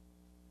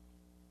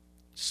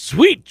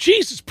 Sweet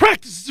Jesus,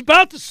 practice is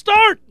about to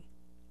start.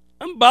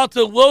 I'm about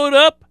to load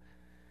up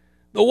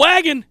the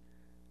wagon,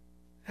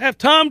 have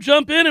Tom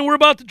jump in, and we're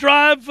about to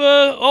drive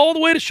all the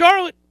way to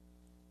Charlotte.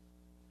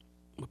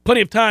 With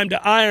plenty of time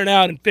to iron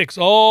out and fix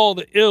all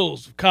the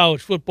ills of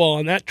college football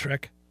on that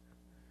trek.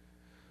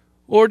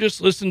 Or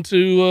just listen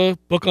to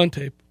Book on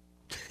Tape.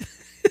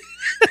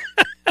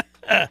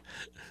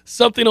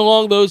 Something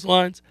along those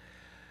lines.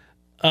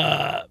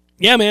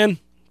 Yeah, man.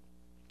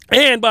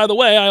 And by the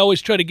way, I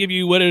always try to give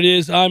you what it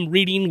is I'm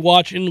reading,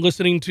 watching,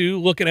 listening to,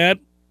 looking at,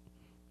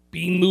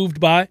 being moved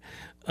by.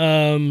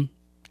 And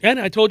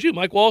I told you,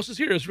 Mike Wallace is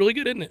here. It's really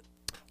good, isn't it?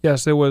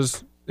 Yes, it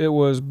was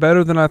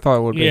better than I thought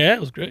it would be. Yeah, it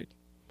was great.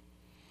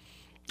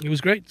 It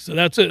was great. So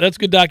that's a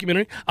good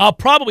documentary. I'll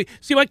probably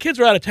see, my kids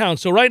are out of town,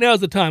 so right now is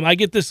the time. I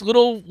get this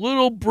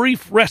little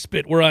brief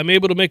respite where I'm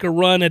able to make a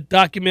run at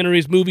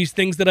documentaries, movies,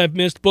 things that I've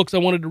missed, books I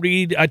wanted to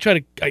read. I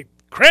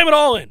cram it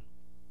all in.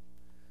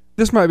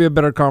 This might be a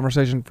better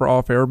conversation for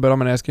off air, but I'm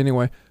going to ask you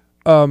anyway.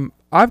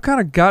 I've kind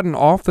of gotten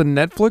off the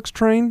Netflix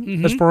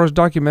train as far as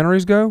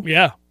documentaries go.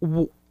 Yeah.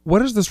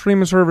 What is the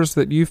streaming service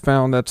that you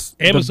found that's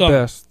Amazon. the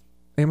best?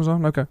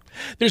 Amazon? Okay.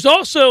 There's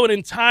also an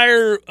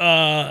entire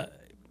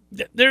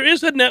there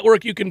is a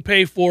network you can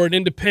pay for, an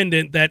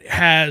independent, that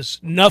has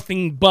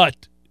nothing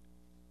but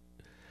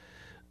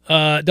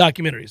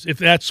documentaries, if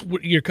that's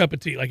your cup of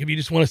tea. Like if you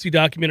just want to see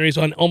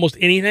documentaries on almost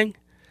anything.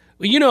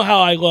 Well, you know how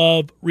I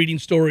love reading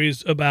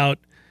stories about,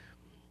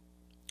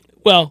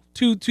 well,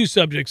 two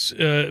subjects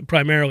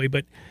primarily,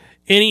 but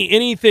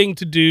anything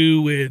to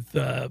do with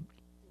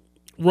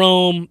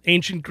Rome,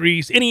 ancient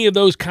Greece, any of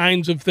those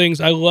kinds of things.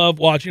 I love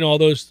watching all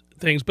those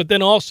things. But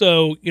then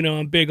also,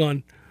 I'm big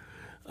on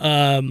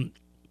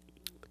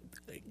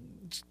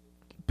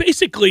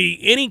basically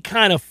any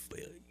kind of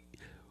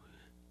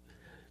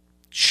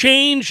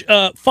change,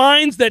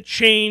 finds that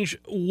change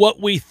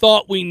what we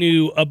thought we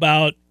knew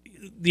about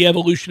the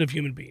evolution of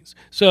human beings.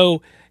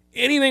 So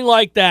anything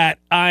like that,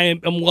 I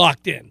am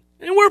locked in.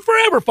 And we're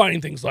forever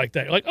finding things like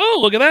that. You're like, oh,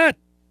 look at that.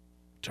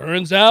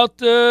 Turns out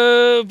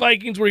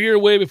Vikings were here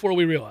way before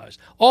we realized.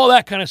 All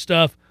that kind of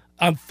stuff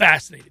I'm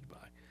fascinated by.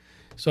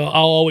 So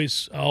I'll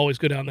always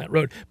go down that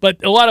road.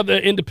 But a lot of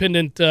the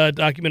independent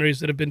documentaries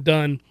that have been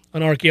done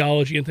on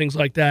archaeology and things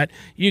like that,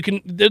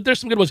 there's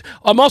some good ones.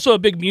 I'm also a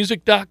big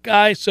music doc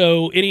guy,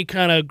 so any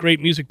kind of great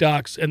music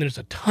docs, and there's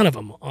a ton of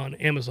them on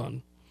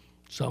Amazon.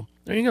 So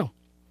there you go.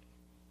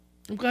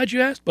 I'm glad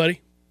you asked,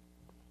 buddy.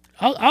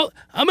 I'm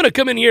going to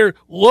come in here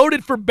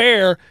loaded for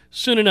bear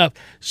soon enough.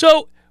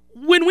 So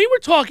when we were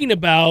talking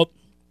about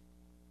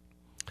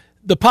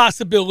the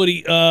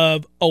possibility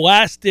of a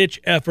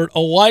last-ditch effort, a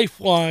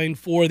lifeline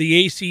for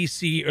the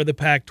ACC or the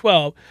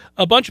Pac-12,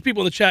 a bunch of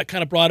people in the chat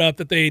kind of brought up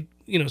that they'd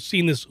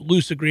seen this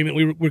loose agreement.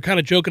 We were kind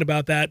of joking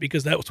about that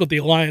because that was what the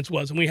alliance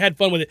was, and we had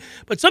fun with it.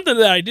 But something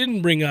that I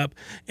didn't bring up,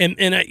 and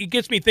it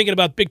gets me thinking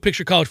about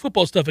big-picture college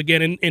football stuff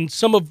again, and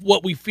some of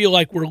what we feel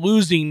like we're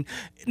losing.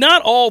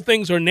 Not all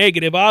things are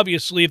negative,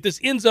 obviously. If this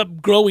ends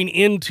up growing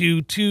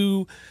into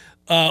two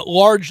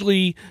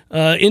largely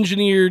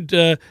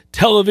engineered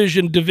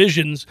television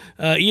divisions,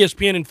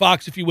 ESPN and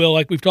Fox, if you will,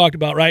 like we've talked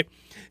about, right?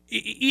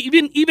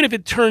 Even if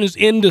it turns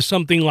into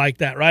something like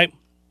that, right,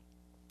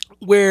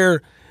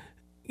 where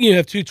you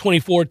have two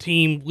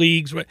 24-team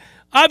leagues, right?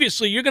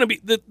 Obviously, you're going to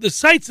be the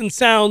sights and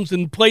sounds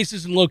and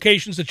places and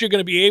locations that you're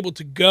going to be able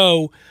to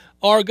go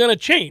are going to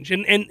change,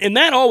 and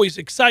that always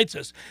excites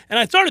us. And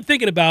I started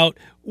thinking about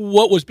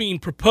what was being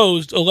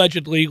proposed,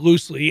 allegedly,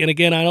 loosely. And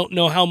again, I don't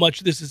know how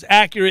much this is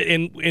accurate,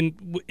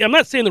 and I'm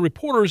not saying the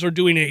reporters are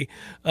doing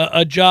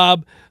a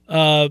job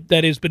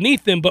that is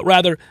beneath them, but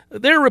rather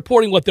they're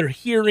reporting what they're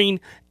hearing,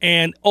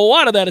 and a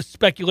lot of that is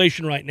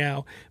speculation right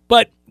now.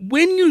 But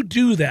when you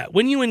do that,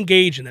 when you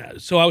engage in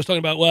that, so I was talking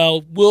about,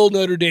 well, will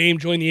Notre Dame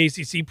join the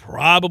ACC?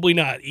 Probably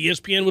not.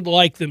 ESPN would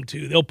like them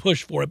to. They'll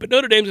push for it. But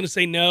Notre Dame's going to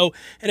say no,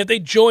 and if they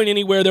join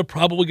anywhere, they're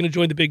probably going to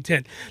join the Big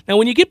Ten. Now,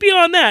 when you get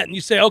beyond that and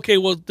you say, okay,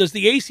 well, does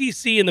the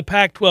ACC and the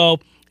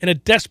Pac-12 in a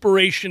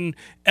desperation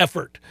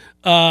effort,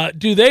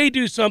 do they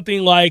do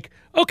something like,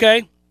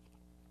 okay,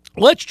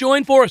 let's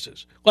join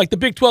forces, like the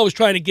Big 12 is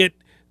trying to get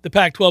the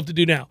Pac-12 to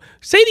do now.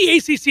 Say the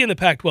ACC and the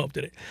Pac-12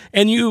 did it,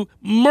 and you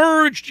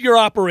merged your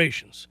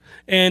operations,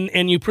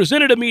 and you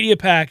presented a media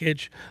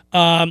package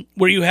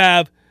where you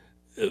have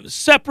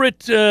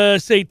separate,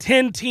 say,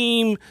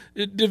 10-team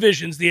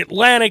divisions, the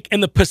Atlantic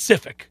and the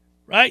Pacific,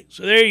 right?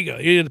 So there you go.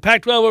 You have the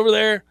Pac-12 over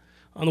there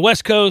on the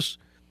West Coast,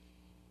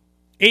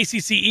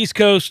 ACC East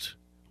Coast,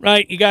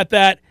 right? You got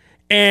that.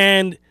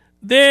 And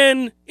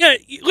then,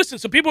 listen,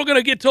 so people are going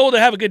to get told to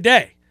have a good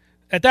day.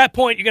 At that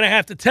point, you're going to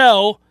have to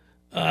tell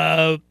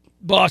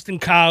Boston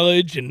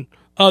College and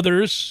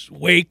others,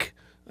 Wake,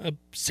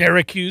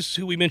 Syracuse,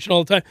 who we mention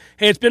all the time,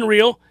 hey, it's been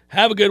real.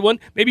 Have a good one.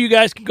 Maybe you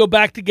guys can go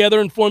back together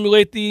and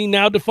formulate the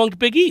now defunct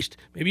Big East.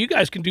 Maybe you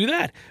guys can do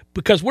that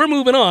because we're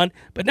moving on.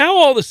 But now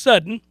all of a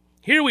sudden,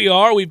 here we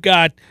are. We've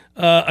got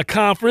a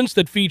conference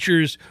that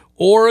features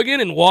Oregon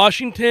and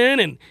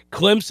Washington and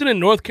Clemson and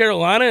North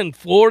Carolina and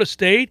Florida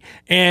State.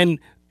 And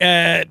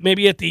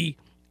maybe at the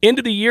end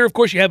of the year, of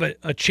course, you have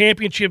a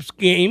championships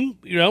game,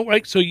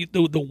 right? So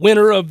the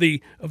winner of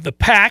the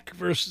Pac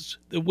versus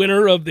the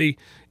winner of the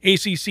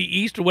ACC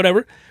East or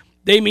whatever,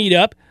 they meet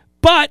up.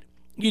 But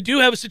you do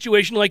have a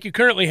situation like you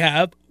currently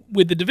have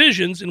with the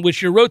divisions in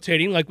which you're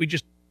rotating, like we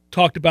just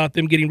talked about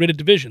them getting rid of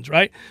divisions,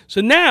 right?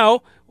 So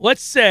now,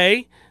 let's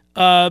say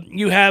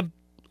you have,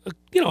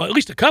 at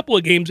least a couple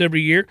of games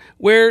every year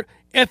where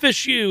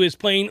FSU is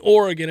playing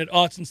Oregon at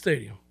Autzen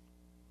Stadium.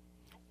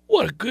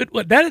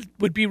 That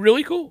would be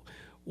really cool.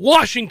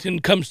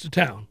 Washington comes to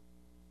town,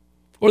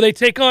 or they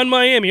take on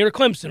Miami or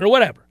Clemson or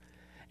whatever.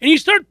 And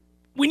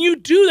when you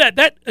do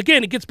that,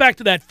 again, it gets back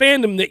to that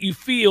fandom that you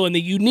feel and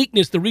the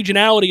uniqueness, the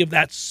regionality of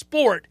that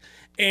sport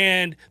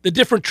and the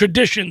different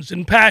traditions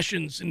and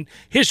passions and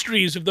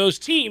histories of those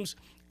teams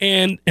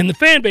and the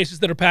fan bases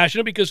that are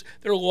passionate because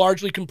they're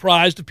largely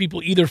comprised of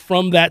people either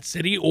from that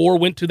city or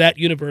went to that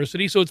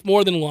university. So it's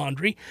more than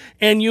laundry.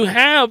 And you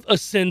have a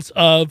sense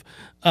of,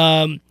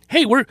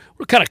 hey, we're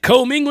kind of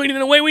commingling in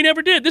a way we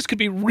never did. This could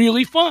be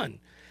really fun.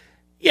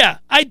 Yeah,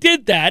 I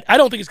did that. I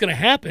don't think it's going to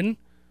happen.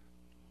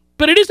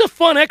 But it is a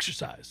fun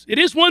exercise. It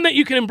is one that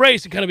you can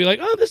embrace and kind of be like,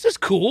 oh, this is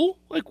cool.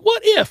 Like,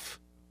 what if?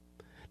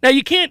 Now,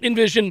 you can't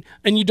envision,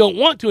 and you don't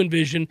want to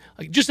envision,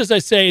 like just as I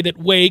say that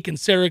Wake and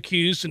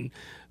Syracuse and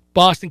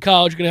Boston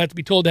College are going to have to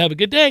be told to have a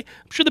good day,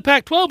 I'm sure the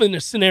Pac-12 in a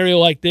scenario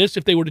like this,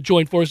 if they were to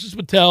join forces,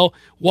 would tell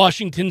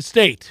Washington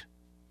State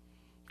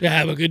to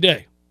have a good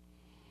day.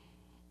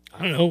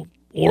 I don't know.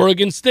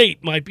 Oregon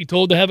State might be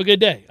told to have a good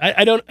day.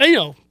 I don't,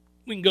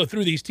 we can go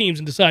through these teams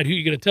and decide who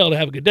you're going to tell to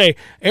have a good day.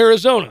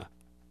 Arizona.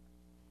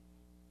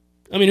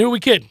 I mean, who are we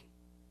kidding?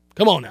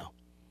 Come on now.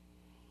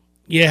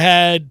 You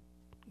had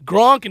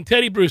Gronk and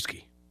Teddy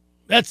Bruschi.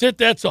 That's it.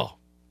 That's all.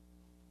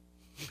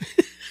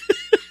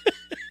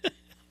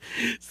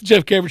 It's the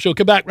Jeff Cameron Show.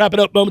 Come back, wrap it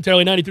up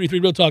momentarily.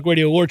 93.3 Real Talk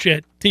Radio, War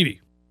Chant TV.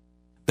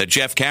 The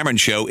Jeff Cameron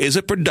Show is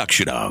a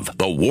production of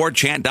the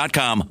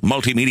WarChant.com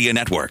Multimedia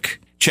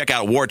Network. Check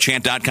out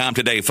WarChant.com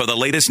today for the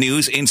latest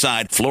news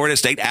inside Florida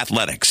State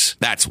athletics.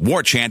 That's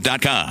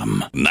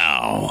WarChant.com.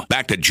 Now,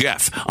 back to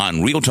Jeff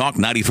on Real Talk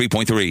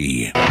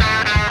 93.3.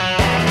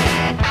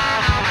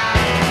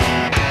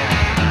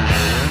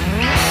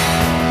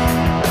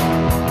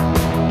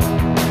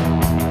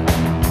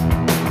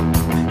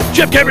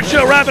 Jeff Cameron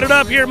Show, wrapping it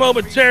up here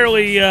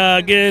momentarily.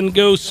 Again,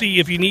 go see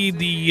if you need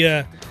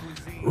the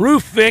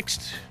roof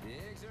fixed.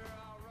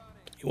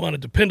 You want a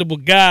dependable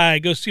guy,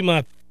 go see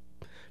my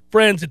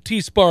friends at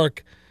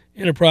T-Spark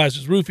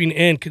Enterprises, Roofing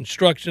and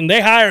Construction.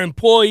 They hire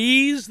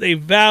employees. They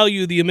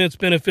value the immense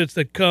benefits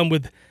that come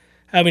with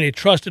having a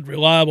trusted,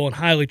 reliable, and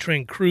highly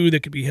trained crew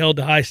that can be held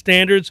to high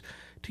standards.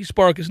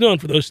 T-Spark is known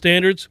for those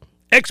standards.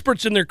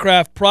 Experts in their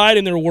craft, pride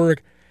in their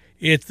work.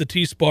 It's the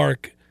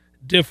T-Spark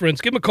difference.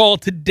 Give them a call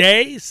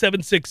today,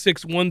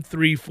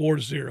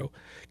 766-1340.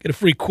 Get a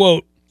free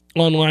quote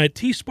online at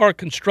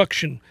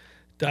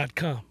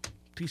tsparkconstruction.com.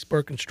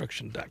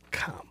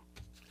 tsparkconstruction.com.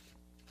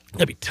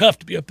 That'd be tough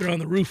to be up there on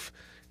the roof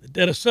in the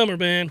dead of summer,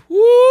 man.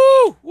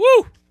 Woo!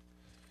 Woo!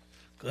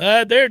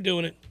 Glad they're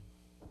doing it.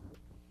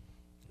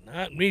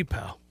 Not me,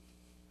 pal.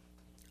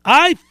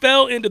 I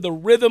fell into the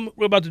rhythm.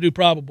 We're about to do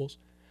probables.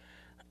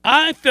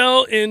 I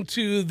fell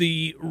into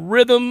the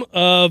rhythm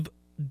of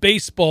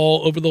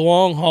baseball over the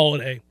long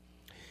holiday.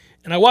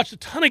 And I watched a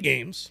ton of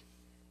games.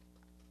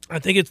 I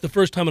think it's the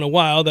first time in a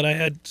while that I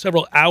had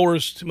several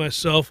hours to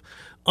myself,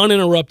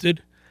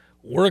 uninterrupted.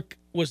 Work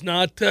was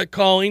not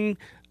calling.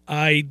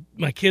 My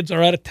kids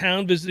are out of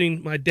town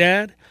visiting my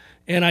dad,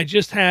 and I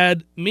just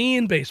had me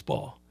and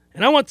baseball.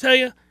 And I want to tell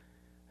you,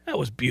 that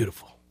was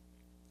beautiful.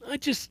 I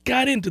just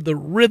got into the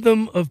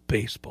rhythm of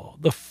baseball,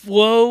 the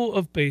flow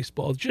of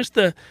baseball, just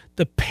the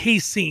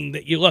pacing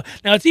that you love.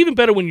 Now, it's even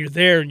better when you're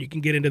there and you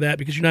can get into that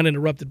because you're not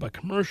interrupted by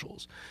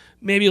commercials.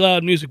 Maybe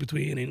loud music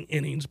between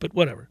innings, but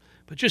whatever.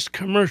 But just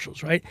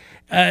commercials, right?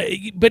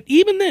 But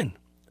even then,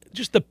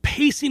 just the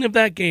pacing of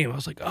that game, I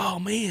was like, oh,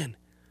 man,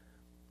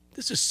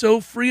 this is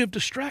so free of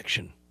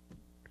distraction.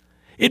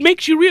 It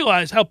makes you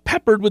realize how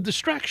peppered with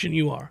distraction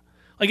you are.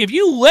 Like if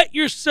you let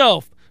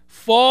yourself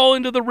fall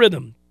into the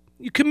rhythm,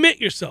 You commit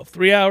yourself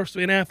 3 hours,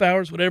 3.5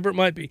 hours, whatever it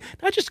might be.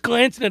 Not just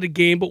glancing at a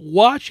game, but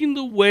watching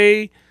the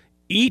way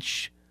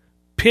each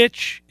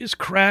pitch is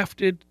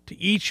crafted to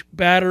each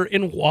batter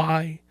and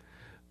why.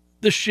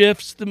 The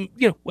shifts,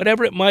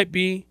 whatever it might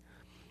be.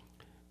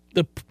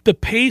 The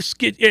pace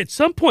at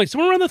some point,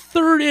 somewhere around the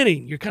third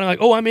inning, you're kind of like,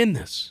 oh, I'm in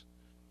this.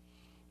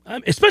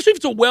 Especially if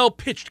it's a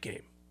well-pitched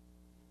game.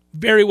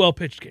 Very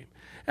well-pitched game.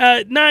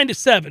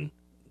 9-7,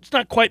 it's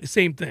not quite the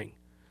same thing.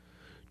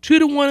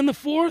 2-1 in the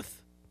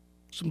fourth,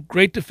 some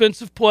great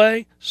defensive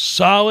play,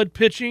 solid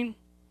pitching.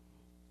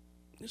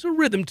 There's a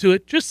rhythm to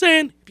it. Just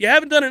saying, if you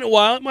haven't done it in a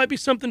while, it might be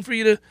something for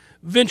you to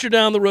venture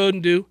down the road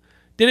and do.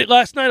 Did it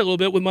last night a little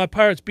bit with my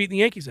Pirates beating the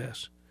Yankees'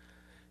 ass.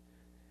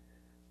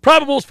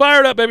 Probables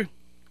fired up, baby.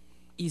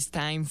 It's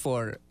time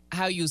for,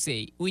 how you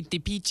say, with the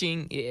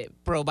pitching,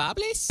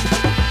 probables?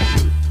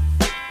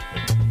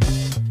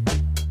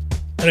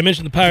 Did I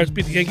mention the Pirates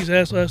beat the Yankees'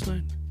 ass last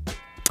night?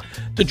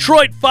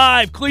 Detroit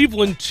 5,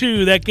 Cleveland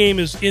 2. That game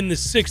is in the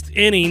sixth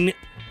inning.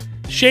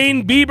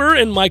 Shane Bieber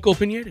and Michael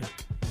Pineda.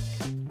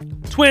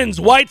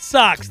 Twins, White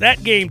Sox.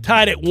 That game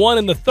tied at 1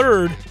 in the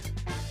third.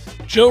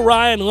 Joe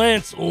Ryan,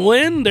 Lance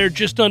Lynn. They're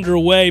just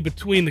underway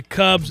between the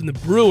Cubs and the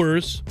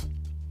Brewers.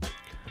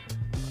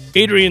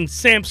 Adrian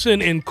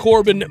Sampson and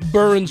Corbin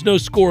Burns. No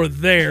score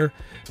there.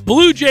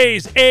 Blue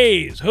Jays,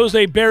 A's.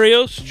 Jose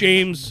Barrios,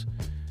 James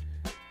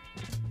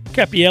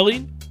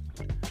Capielli.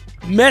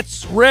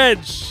 Mets,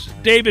 Reds.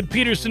 David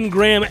Peterson,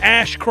 Graham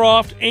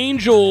Ashcroft.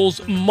 Angels,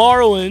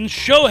 Marlins.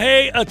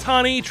 Shohei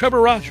Ohtani,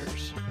 Trevor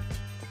Rogers.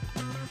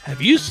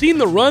 Have you seen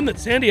the run that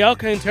Sandy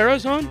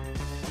Alcantara's on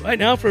right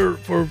now for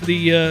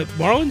the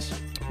Marlins?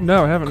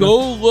 No, I haven't.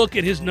 Go look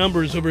at his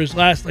numbers over his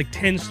last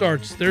 10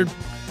 starts. They're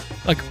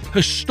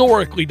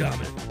historically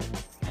dominant.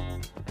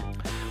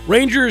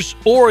 Rangers,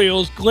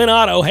 Orioles, Glenn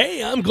Otto.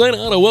 Hey, I'm Glenn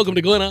Otto. Welcome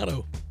to Glenn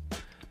Otto.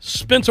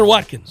 Spencer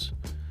Watkins.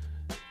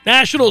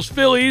 Nationals,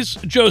 Phillies,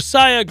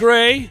 Josiah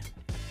Gray,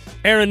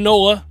 Aaron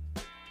Nola.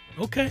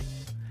 Okay.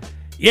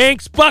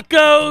 Yanks,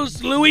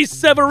 Buccos, Luis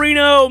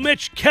Severino,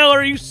 Mitch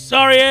Keller, you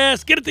sorry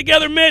ass. Get it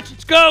together, Mitch.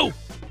 Let's go.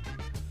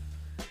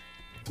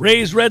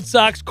 Rays, Red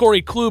Sox,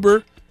 Corey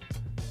Kluber,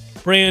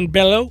 Brian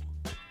Bello.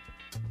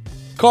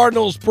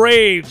 Cardinals,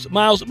 Braves,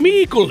 Miles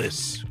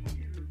Mikolas.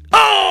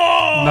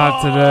 Oh!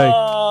 Not today.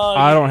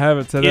 I don't have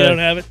it today. You don't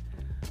have it?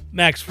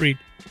 Max Fried.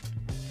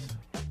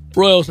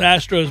 Royals,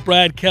 Astros,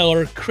 Brad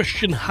Keller,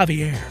 Christian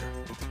Javier.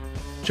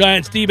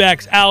 Giants,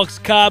 D-backs, Alex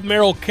Cobb,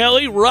 Merrill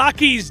Kelly.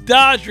 Rockies,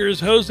 Dodgers,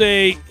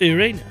 Jose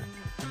Urena,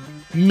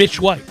 Mitch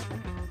White.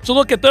 So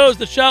look at those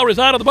that shall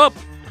reside on the bump.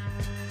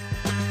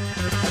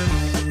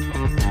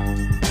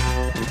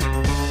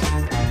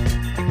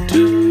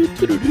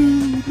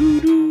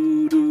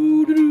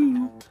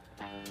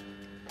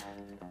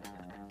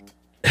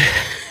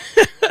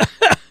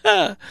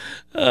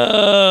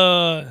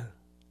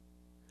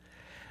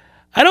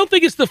 I don't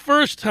think it's the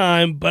first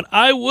time, but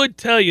I would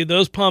tell you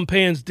those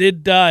Pompeians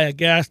did die a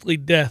ghastly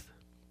death.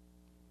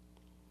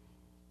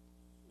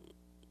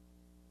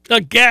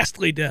 A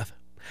ghastly death.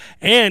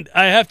 And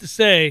I have to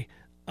say,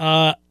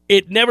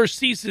 it never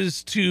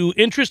ceases to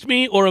interest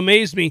me or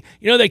amaze me.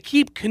 They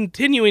keep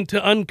continuing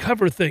to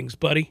uncover things,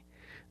 buddy.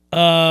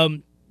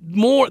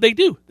 More they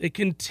do. They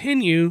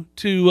continue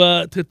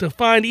to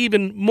find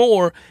even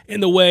more in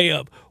the way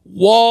of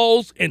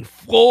walls and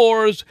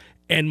floors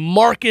and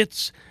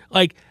markets.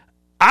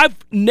 I've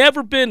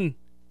never been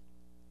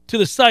to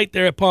the site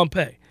there at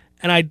Pompeii,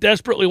 and I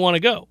desperately want to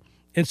go.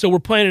 And so we're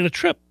planning a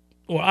trip,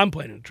 or I'm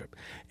planning a trip.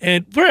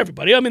 And for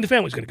everybody, the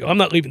family's going to go. I'm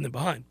not leaving them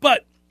behind.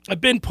 But I've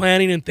been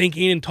planning and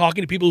thinking and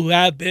talking to people who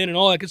have been and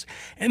all that.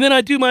 And then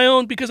I do my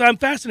own, because I'm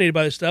fascinated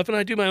by this stuff, and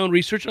I do my own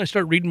research, and I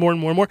start reading more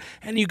and more and more.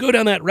 And you go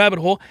down that rabbit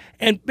hole,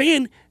 and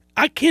man,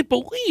 I can't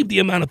believe the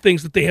amount of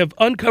things that they have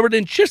uncovered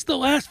in just the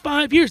last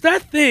 5 years.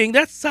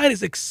 That site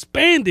has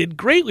expanded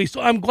greatly,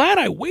 so I'm glad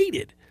I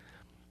waited.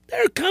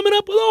 They're coming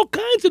up with all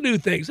kinds of new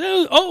things.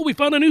 Oh, we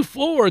found a new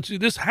floor to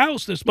this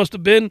house. This must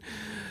have been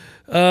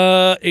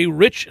a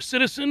rich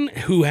citizen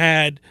who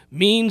had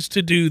means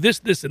to do this,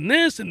 this, and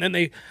this. And then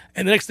the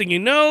next thing you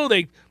know,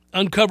 they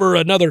uncover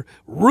another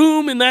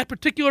room in that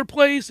particular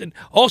place. And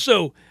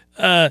also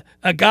a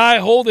guy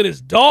holding his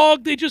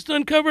dog they just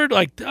uncovered.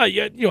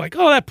 You're like,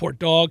 oh, that poor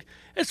dog.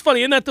 It's funny.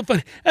 Isn't that the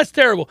funny? That's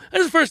terrible.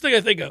 That's the first thing I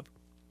think of.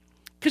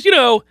 Because,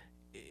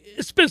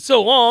 it's been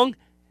so long.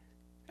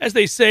 As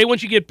they say,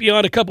 once you get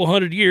beyond a couple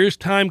hundred years,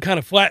 time kind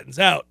of flattens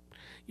out.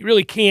 You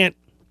really can't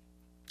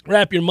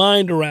wrap your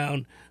mind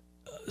around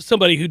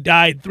somebody who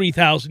died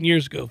 3,000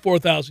 years ago,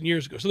 4,000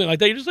 years ago, something like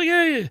that. You're just like,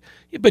 yeah.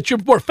 But you're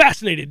more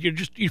fascinated.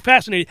 You're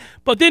fascinated.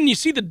 But then you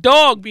see the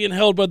dog being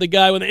held by the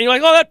guy, and you're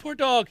like, oh, that poor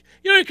dog.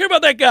 You don't even care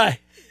about that guy.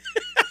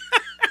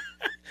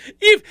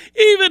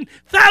 Even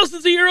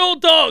thousands of year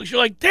old dogs,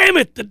 you're like, damn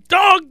it, the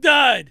dog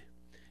died.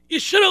 You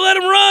should have let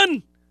him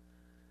run.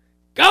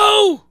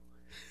 Go.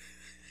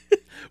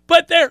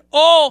 But they're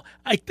all,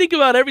 I think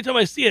about it every time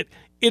I see it,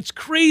 it's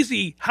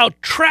crazy how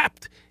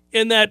trapped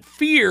in that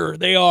fear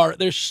they are.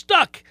 They're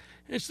stuck.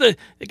 It's the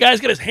guy's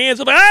got his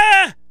hands up.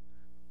 Ah!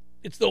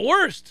 It's the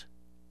worst.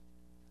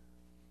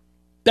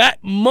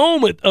 that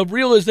moment of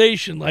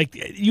realization, like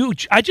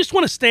I just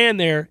want to stand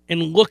there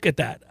and look at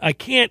that.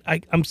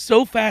 I'm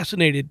so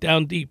fascinated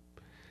down deep.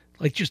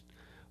 Like just,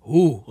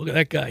 ooh, look at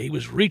that guy. He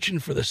was reaching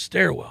for the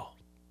stairwell.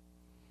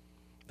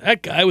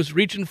 That guy was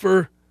reaching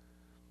for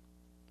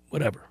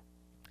whatever,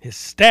 his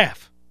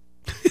staff.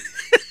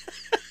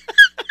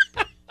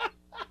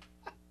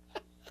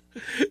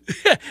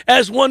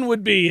 As one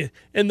would be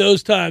in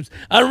those times.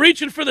 I'm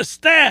reaching for the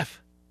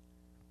staff.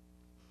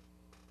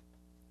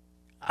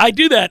 I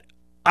do that.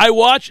 I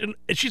watch, and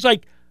she's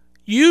like,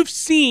 you've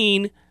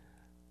seen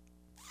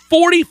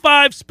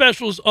 45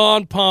 specials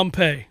on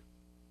Pompeii.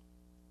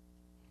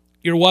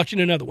 You're watching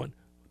another one.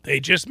 They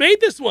just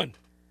made this one.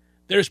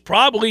 There's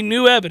probably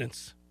new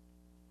evidence.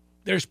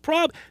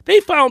 They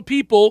found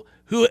people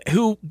who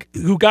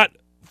got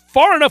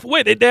far enough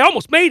away. They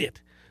almost made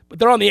it, but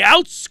they're on the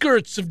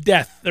outskirts of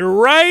death. They're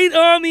right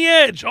on the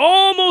edge,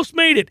 almost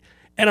made it,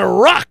 and a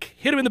rock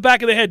hit him in the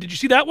back of the head. Did you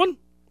see that one?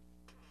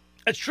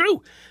 That's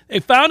true. They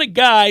found a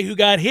guy who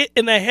got hit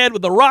in the head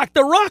with a rock.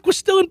 The rock was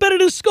still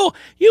embedded in his skull.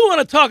 You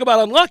want to talk about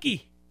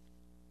unlucky.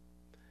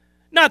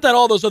 Not that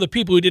all those other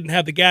people who didn't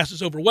have the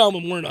gases overwhelm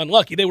them weren't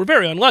unlucky. They were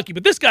very unlucky.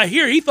 But this guy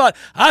here, he thought,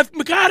 I've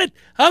got it.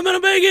 I'm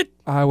going to make it.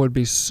 I would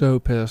be so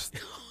pissed.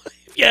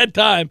 If you had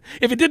time.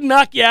 If it didn't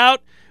knock you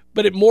out,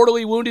 but it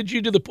mortally wounded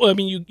you to the point, I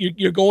mean,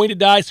 you're going to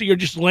die, so you're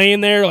just laying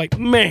there like,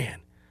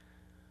 man,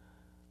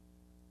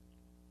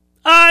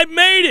 I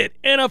made it,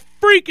 and a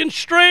freaking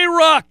stray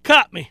rock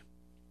caught me.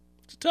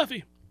 It's a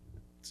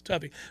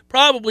toughie.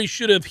 Probably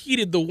should have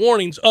heeded the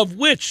warnings, of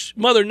which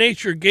Mother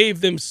Nature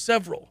gave them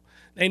several.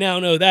 They now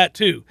know that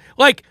too.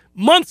 Like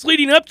months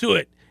leading up to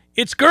it,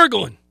 it's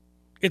gurgling.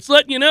 It's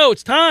letting you know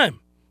it's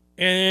time.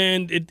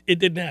 And it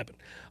didn't happen.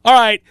 All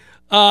right.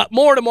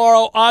 More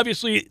tomorrow.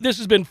 Obviously, this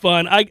has been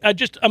fun.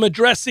 I'm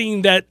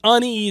addressing that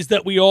unease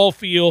that we all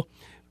feel.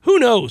 Who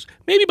knows?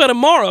 Maybe by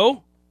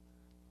tomorrow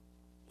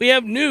we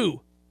have new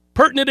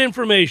pertinent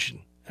information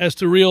as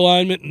to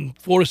realignment and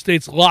Florida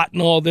State's lot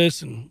and all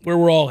this and where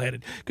we're all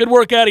headed. Good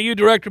work out of you,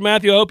 Director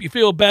Matthew. I hope you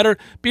feel better.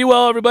 Be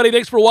well, everybody.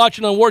 Thanks for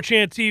watching on War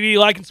Chant TV.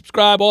 Like and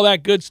subscribe, all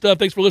that good stuff.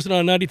 Thanks for listening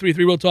on 93.3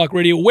 Real Talk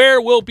Radio, where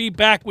we'll be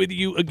back with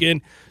you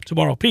again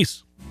tomorrow.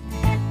 Peace.